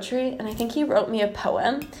into poetry, and I think he wrote me a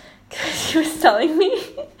poem because he was telling me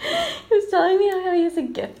how he has a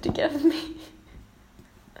gift to give me.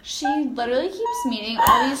 She literally keeps meeting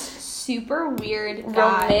all these super weird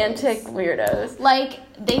guys. Romantic weirdos. Like,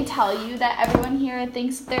 they tell you that everyone here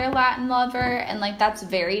thinks they're a Latin lover, and, like, that's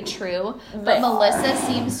very true. But Melissa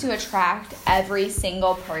seems to attract every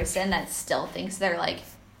single person that still thinks they're, like,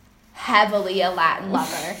 heavily a Latin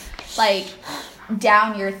lover. Like,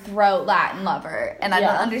 down your throat Latin lover. And I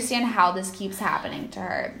don't understand how this keeps happening to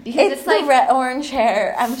her. Because it's like, the red orange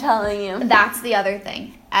hair, I'm telling you. That's the other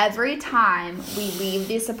thing. Every time we leave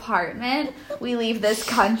this apartment, we leave this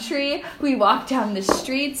country, we walk down the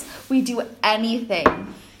streets, we do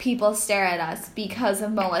anything, people stare at us because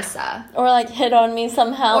of Melissa. Or, like, hit on me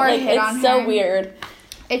somehow. Or like, hit on it's so her. weird.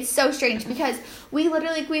 It's so strange because we've,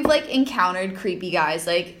 like, encountered creepy guys,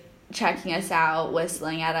 like, checking us out,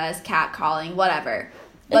 whistling at us, catcalling, whatever.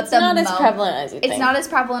 But it's not as prevalent as you think. It's not as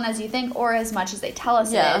prevalent as you think, or as much as they tell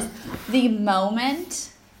us it is. The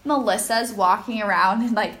moment Melissa's walking around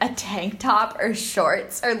in, like, a tank top or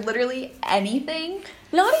shorts or literally anything.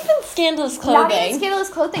 Not even scandalous clothing. Not even scandalous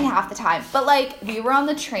clothing half the time. But, like, we were on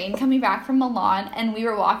the train coming back from Milan, and we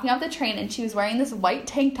were walking off the train, and she was wearing this white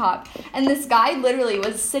tank top, and this guy literally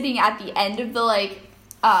was sitting at the end of the, like,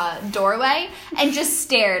 doorway and just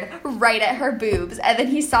stared right at her boobs, and then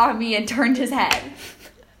he saw me and turned his head.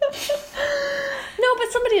 No,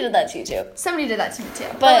 but somebody did that to you too. Somebody did that to me too.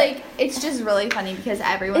 But like, it's just really funny because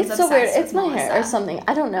everyone's it's obsessed so weird. with It's my Melissa. hair or something.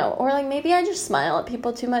 I don't know. Or like maybe I just smile at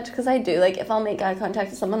people too much because I do. Like if I'll make eye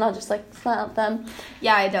contact with someone, I'll just like smile at them.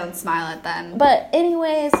 Yeah, I don't smile at them. But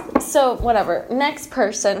anyways, so whatever. Next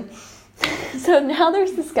person. So now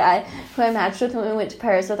there's this guy who I matched with when we went to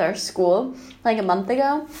Paris with our school like a month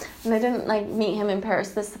ago, and I didn't like meet him in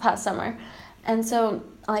Paris this past summer, and so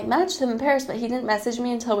I like matched him in Paris, but he didn't message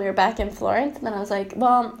me until we were back in Florence. And then I was like,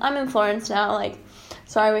 well, I'm in Florence now, like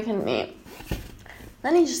sorry we couldn't meet.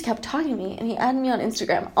 Then he just kept talking to me, and he added me on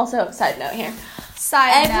Instagram. Also, side note here,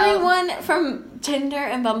 everyone from Tinder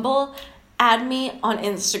and Bumble add me on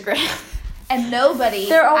Instagram, and nobody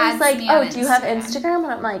they're always adds like, me on oh, do you have Instagram?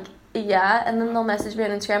 And I'm like, yeah, and then they'll message me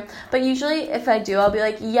on Instagram. But usually, if I do, I'll be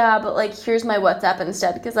like, yeah, but, like, here's my WhatsApp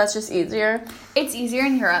instead, because that's just easier. It's easier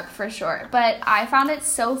in Europe, for sure. But I found it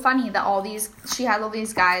so funny that she had all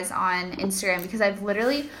these guys on Instagram, because I've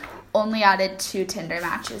literally only added 2 Tinder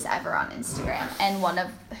matches ever on Instagram, and one of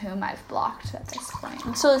whom I've blocked at this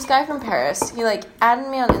point. So this guy from Paris, he, like, added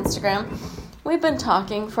me on Instagram. We've been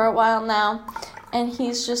talking for a while now, and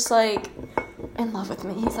he's just, like, in love with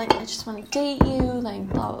me. He's like, I just want to date you, like,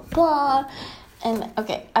 blah, blah, blah. And,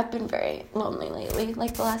 okay, I've been very lonely lately.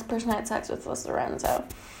 Like, the last person I had sex with was Lorenzo.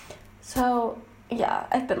 So, yeah,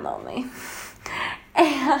 I've been lonely.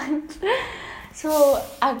 And so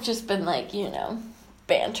I've just been, like, you know,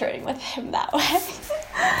 bantering with him that way.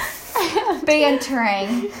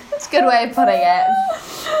 Bantering. It's a good way of putting it.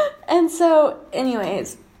 And so,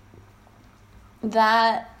 anyways,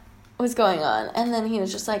 that was going on, and then he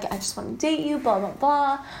was just like, I just want to date you, blah blah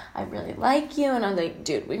blah, I really like you. And I'm like,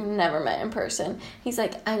 dude, we've never met in person. He's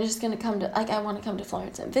like, I'm just gonna come to, like, I want to come to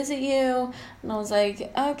Florence and visit you. And I was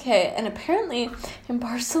like, okay. And apparently in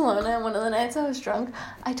Barcelona, one of the nights I was drunk,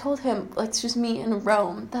 I told him, let's just meet in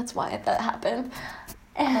Rome. That's why that happened.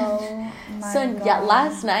 And oh my God. Yeah,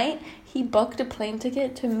 last night he booked a plane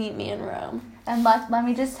ticket to meet me in Rome. And let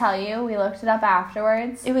me just tell you, we looked it up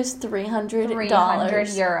afterwards. It was $300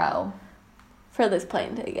 €300 for this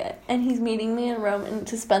plane ticket. And he's meeting me in Rome and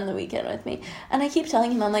to spend the weekend with me. And I keep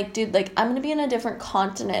telling him, I'm like, dude, like, I'm going to be in a different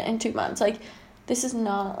continent in 2 months. Like, this is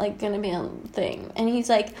not, like, going to be a thing. And he's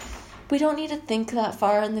like, we don't need to think that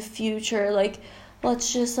far in the future. Like,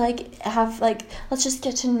 let's just, like, let's just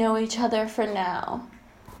get to know each other for now.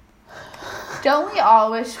 Don't we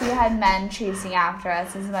all wish we had men chasing after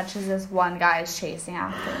us as much as this one guy is chasing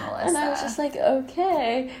after Melissa? And I was just like,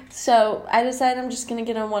 okay. So I decided I'm just going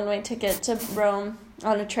to get a one-way ticket to Rome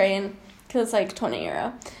on a train because it's like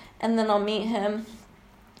 €20. And then I'll meet him.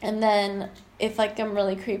 And then if, like, I'm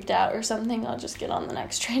really creeped out or something, I'll just get on the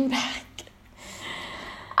next train back.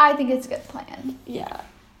 I think it's a good plan. Yeah.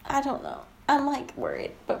 I don't know. I'm, like,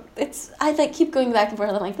 worried. But I, like, keep going back and forth.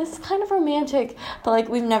 I'm like, this is kind of romantic. But, like,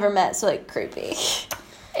 we've never met, so, like, creepy.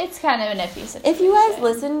 It's kind of an iffy situation. If you guys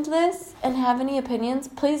listen to this and have any opinions,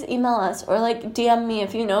 please email us or, like, DM me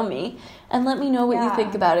if you know me. And let me know what you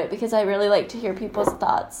think about it, because I really like to hear people's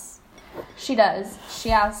thoughts. She does. She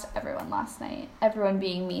asked everyone last night. Everyone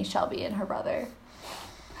being me, Shelby, and her brother.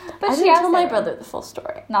 But I didn't tell my brother the full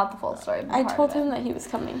story. Not the full story. I told him that he was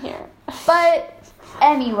coming here. But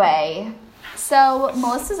anyway, so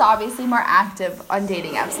Melissa's obviously more active on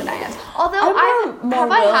dating apps than I am. Although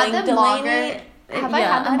I had them longer. Have I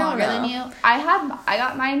had them longer than you? I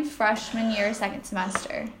got mine freshman year, second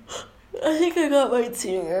semester. I think I got mine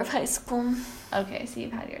senior year of high school. Okay, so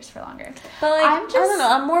you've had yours for longer. But, like, I don't know.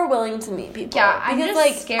 I'm more willing to meet people. Yeah, I'm because, just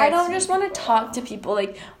like, scared I don't just want to talk to people.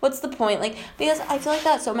 Like, what's the point? Like, because I feel like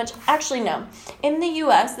that so much. Actually, no. In the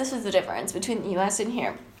U.S., this is the difference between the U.S. and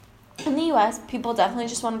here. In the U.S., people definitely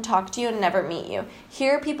just want to talk to you and never meet you.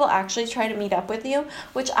 Here, people actually try to meet up with you,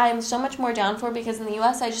 which I am so much more down for, because in the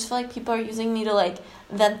U.S., I just feel like people are using me to, like,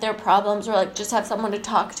 vent their problems or, like, just have someone to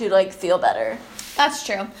talk to like, feel better. That's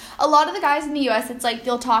true. A lot of the guys in the U.S., it's like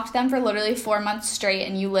you'll talk to them for literally 4 months straight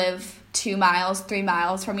and you live 2 miles, 3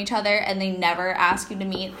 miles from each other and they never ask you to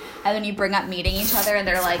meet. And then you bring up meeting each other and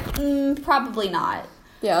they're like, probably not.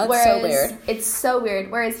 Yeah, it's so weird. It's so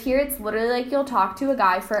weird. Whereas here, it's literally like you'll talk to a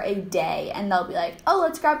guy for a day and they'll be like, oh,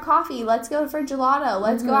 let's grab coffee. Let's go for gelato.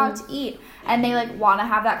 Let's go out to eat. And they, like, want to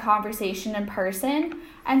have that conversation in person.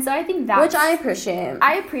 And so I think that's... Which I appreciate.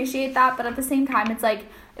 I appreciate that, but at the same time, it's like...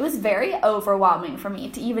 It was very overwhelming for me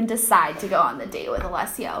to even decide to go on the date with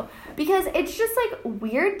Alessio, because it's just, like,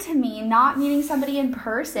 weird to me not meeting somebody in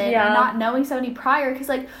person and not knowing somebody prior, because,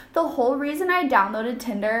 like, the whole reason I downloaded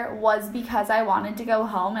Tinder was because I wanted to go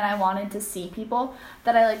home and I wanted to see people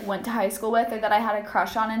that I, like, went to high school with or that I had a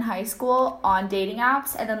crush on in high school on dating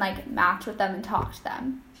apps and then, like, match with them and talk to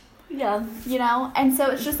them. Yeah. You know? And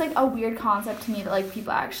so it's just, like, a weird concept to me that, like,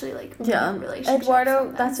 people actually, like, relationships.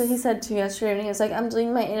 Eduardo, that's what he said to me yesterday, and he was like, I'm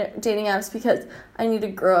deleting my dating apps because I need to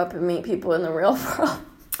grow up and meet people in the real world.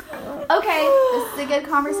 Okay, this is a good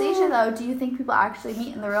conversation, though. Do you think people actually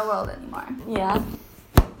meet in the real world anymore? Yeah.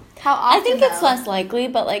 How often, I think it's less likely,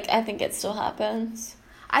 but, like, I think it still happens.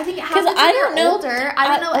 I think it happens when they're older.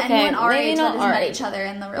 I don't know anyone our age that has met each other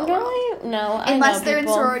in the real world. Really? No, Unless they're in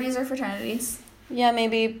sororities or fraternities. Yeah,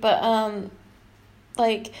 maybe, but,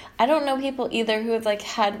 like, I don't know people either who have, like,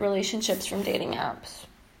 had relationships from dating apps.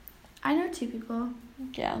 I know 2 people.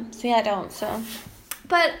 Yeah, so yeah, I don't, so.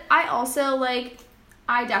 But I also, like,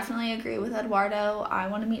 I definitely agree with Eduardo. I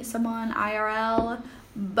want to meet someone IRL,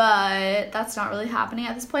 but that's not really happening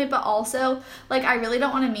at this point. But also, like, I really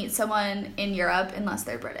don't want to meet someone in Europe unless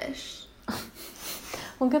they're British.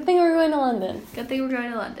 Well, good thing we're going to London. Good thing we're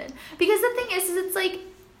going to London. Because the thing is it's, like,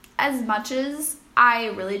 as much as I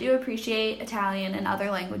really do appreciate Italian and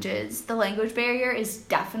other languages, the language barrier is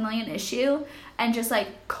definitely an issue. And just,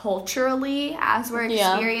 like, culturally, as we're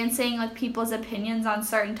experiencing, like, people's opinions on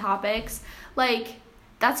certain topics, like,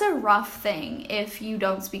 that's a rough thing if you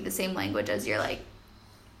don't speak the same language as your, like,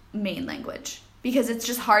 main language. Because it's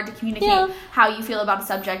just hard to communicate how you feel about a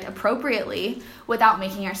subject appropriately without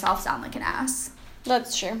making yourself sound like an ass.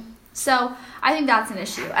 That's true. So, I think that's an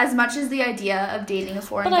issue. As much as the idea of dating a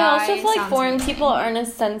foreign guy. But I also feel like foreign people aren't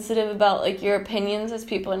as sensitive about, like, your opinions as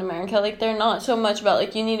people in America. Like, they're not so much about,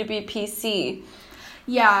 like, you need to be PC.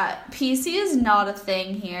 Yeah, PC is not a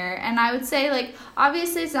thing here. And I would say, like,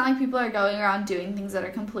 obviously it's not like people are going around doing things that are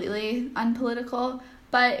completely unpolitical.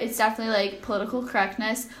 But it's definitely, like, political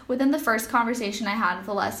correctness. Within the first conversation I had with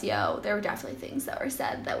Alessio, there were definitely things that were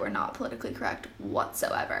said that were not politically correct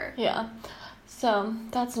whatsoever. Yeah. So,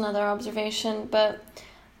 that's another observation, but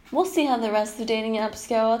we'll see how the rest of the dating apps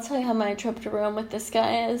go. I'll tell you how my trip to Rome with this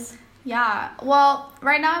guy is. Yeah, well,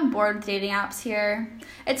 right now I'm bored with dating apps here.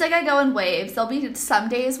 It's like I go in waves. There'll be some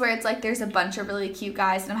days where it's like there's a bunch of really cute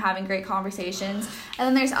guys and I'm having great conversations, and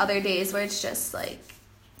then there's other days where it's just, like,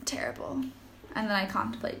 terrible. And then I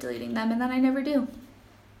contemplate deleting them, and then I never do.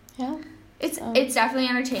 Yeah. It's definitely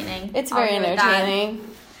entertaining. It's very entertaining.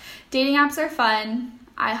 Dating apps are fun.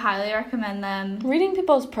 I highly recommend them. Reading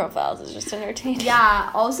people's profiles is just entertaining.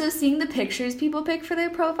 Yeah, also seeing the pictures people pick for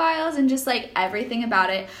their profiles and just, like, everything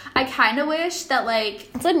about it. I kind of wish that,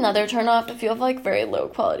 like... It's another turn-off if you have, like, very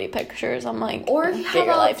low-quality pictures. I'm like, or if you get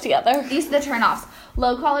your life together. These are the turn-offs.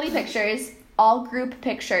 Low-quality pictures, all group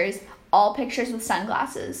pictures, all pictures with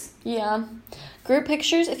sunglasses. Yeah. Group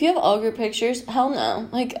pictures, if you have all group pictures, hell no.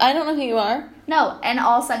 Like, I don't know who you are. No, and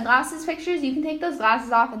all sunglasses pictures, you can take those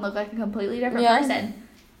glasses off and look like a completely different person.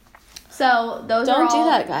 So those Don't are all...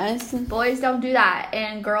 do that, guys. Boys don't do that.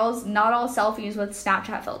 And girls, not all selfies with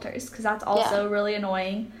Snapchat filters, because that's also really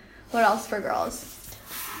annoying. What else for girls?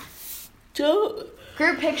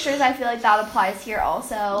 Group pictures, I feel like that applies here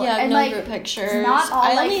also. Yeah, and no like, group pictures. Not all, I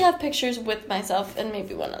like, only have pictures with myself and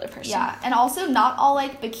maybe one other person. Yeah, and also not all,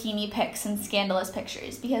 like, bikini pics and scandalous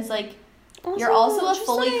pictures, because, like, Also, you're also a just,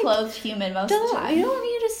 fully like, clothed human most of the time. You don't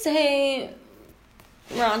need to say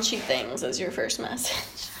raunchy things as your first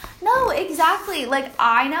message. No, exactly. Like,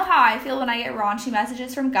 I know how I feel when I get raunchy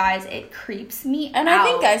messages from guys. It creeps me out. And I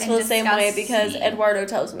think guys feel the and same way because disgusts me. Eduardo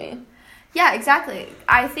tells me. Yeah, exactly.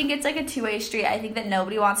 I think it's like a two-way street. I think that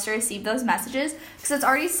nobody wants to receive those messages because it's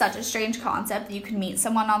already such a strange concept that you can meet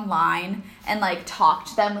someone online and, like, talk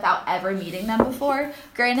to them without ever meeting them before.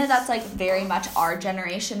 Granted, that's, like, very much our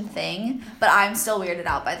generation thing, but I'm still weirded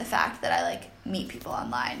out by the fact that I, like, meet people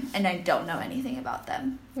online and I don't know anything about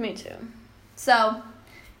them. Me too. So,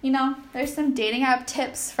 you know, there's some dating app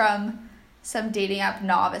tips from some dating app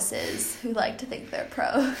novices who like to think they're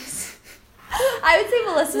pros. I would say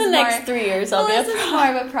Melissa's the next 3 years, I'll be a pro.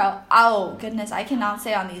 more of a pro. Oh, goodness, I cannot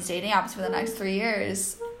stay on these dating apps for the next 3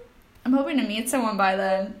 years. I'm hoping to meet someone by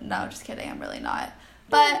then. No, just kidding, I'm really not.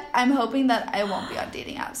 But I'm hoping that I won't be on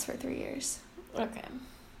dating apps for 3 years. Okay.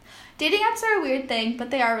 Dating apps are a weird thing, but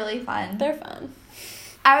they are really fun. They're fun.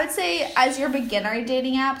 I would say, as your beginner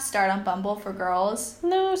dating app, start on Bumble for girls.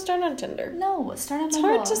 No, start on Tinder. No, start on It's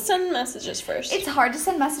Bumble. hard to send messages first. It's hard to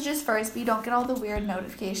send messages first, but you don't get all the weird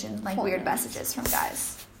notifications, like weird Hormones. messages from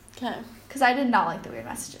guys. Okay. Because I did not like the weird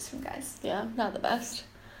messages from guys. Yeah, not the best.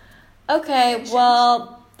 Okay,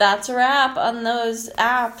 well, that's a wrap on those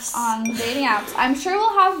apps. On dating apps. I'm sure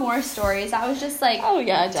we'll have more stories. That was just like Oh,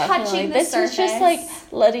 yeah, definitely. touching the This surface. is just like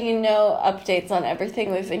letting you know updates on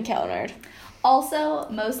everything we've encountered. Also,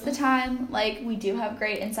 most of the time, like, we do have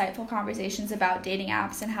great insightful conversations about dating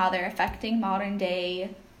apps and how they're affecting modern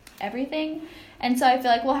day everything. And so I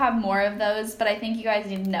feel like we'll have more of those, but I think you guys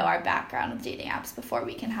need to know our background with dating apps before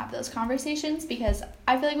we can have those conversations, because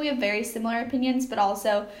I feel like we have very similar opinions, but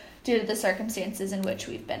also due to the circumstances in which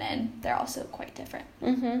we've been in, they're also quite different.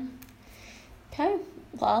 Mm-hmm. Okay,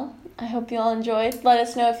 well, I hope you all enjoyed. Let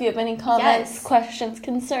us know if you have any comments, Yes. questions,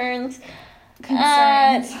 concerns.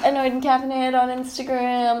 Concerns. At Annoyed and Caffeinated on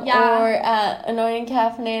Instagram or at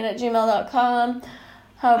annoyedandcaffeinated@gmail.com.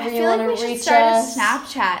 However I you feel want like we to should reach start us. a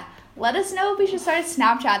Snapchat. Let us know if we should start a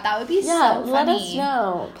Snapchat. That would be so funny. Let us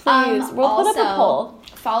know, please. We'll put up a poll.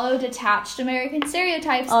 Follow Detached American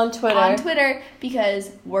Stereotypes On Twitter.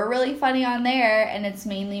 Because we're really funny on there, and it's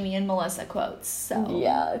mainly me and Melissa quotes. So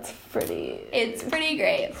Yeah, it's pretty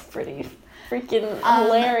great. pretty freaking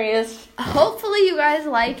hilarious. Hopefully you guys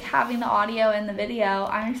like having the audio and the video.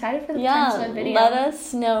 I'm excited for the potential video. Let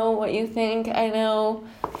us know what you think. I know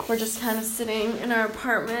we're just kind of sitting in our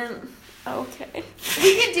apartment. Okay.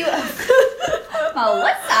 We can do a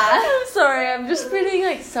Melissa. I'm sorry, I'm just feeling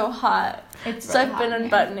like so hot. It's So really I've hot been in here.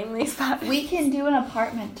 unbuttoning these buttons. We can do an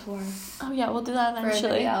apartment tour Oh yeah, we'll do that for a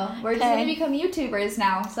eventually. video. We're just gonna become YouTubers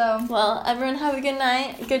now. So Well, everyone have a good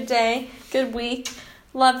night, good day, good week.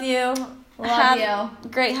 Love you. Love have you.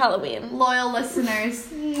 Great Halloween. loyal listeners.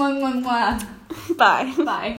 Mwah, mwah, mwah. Bye. Bye.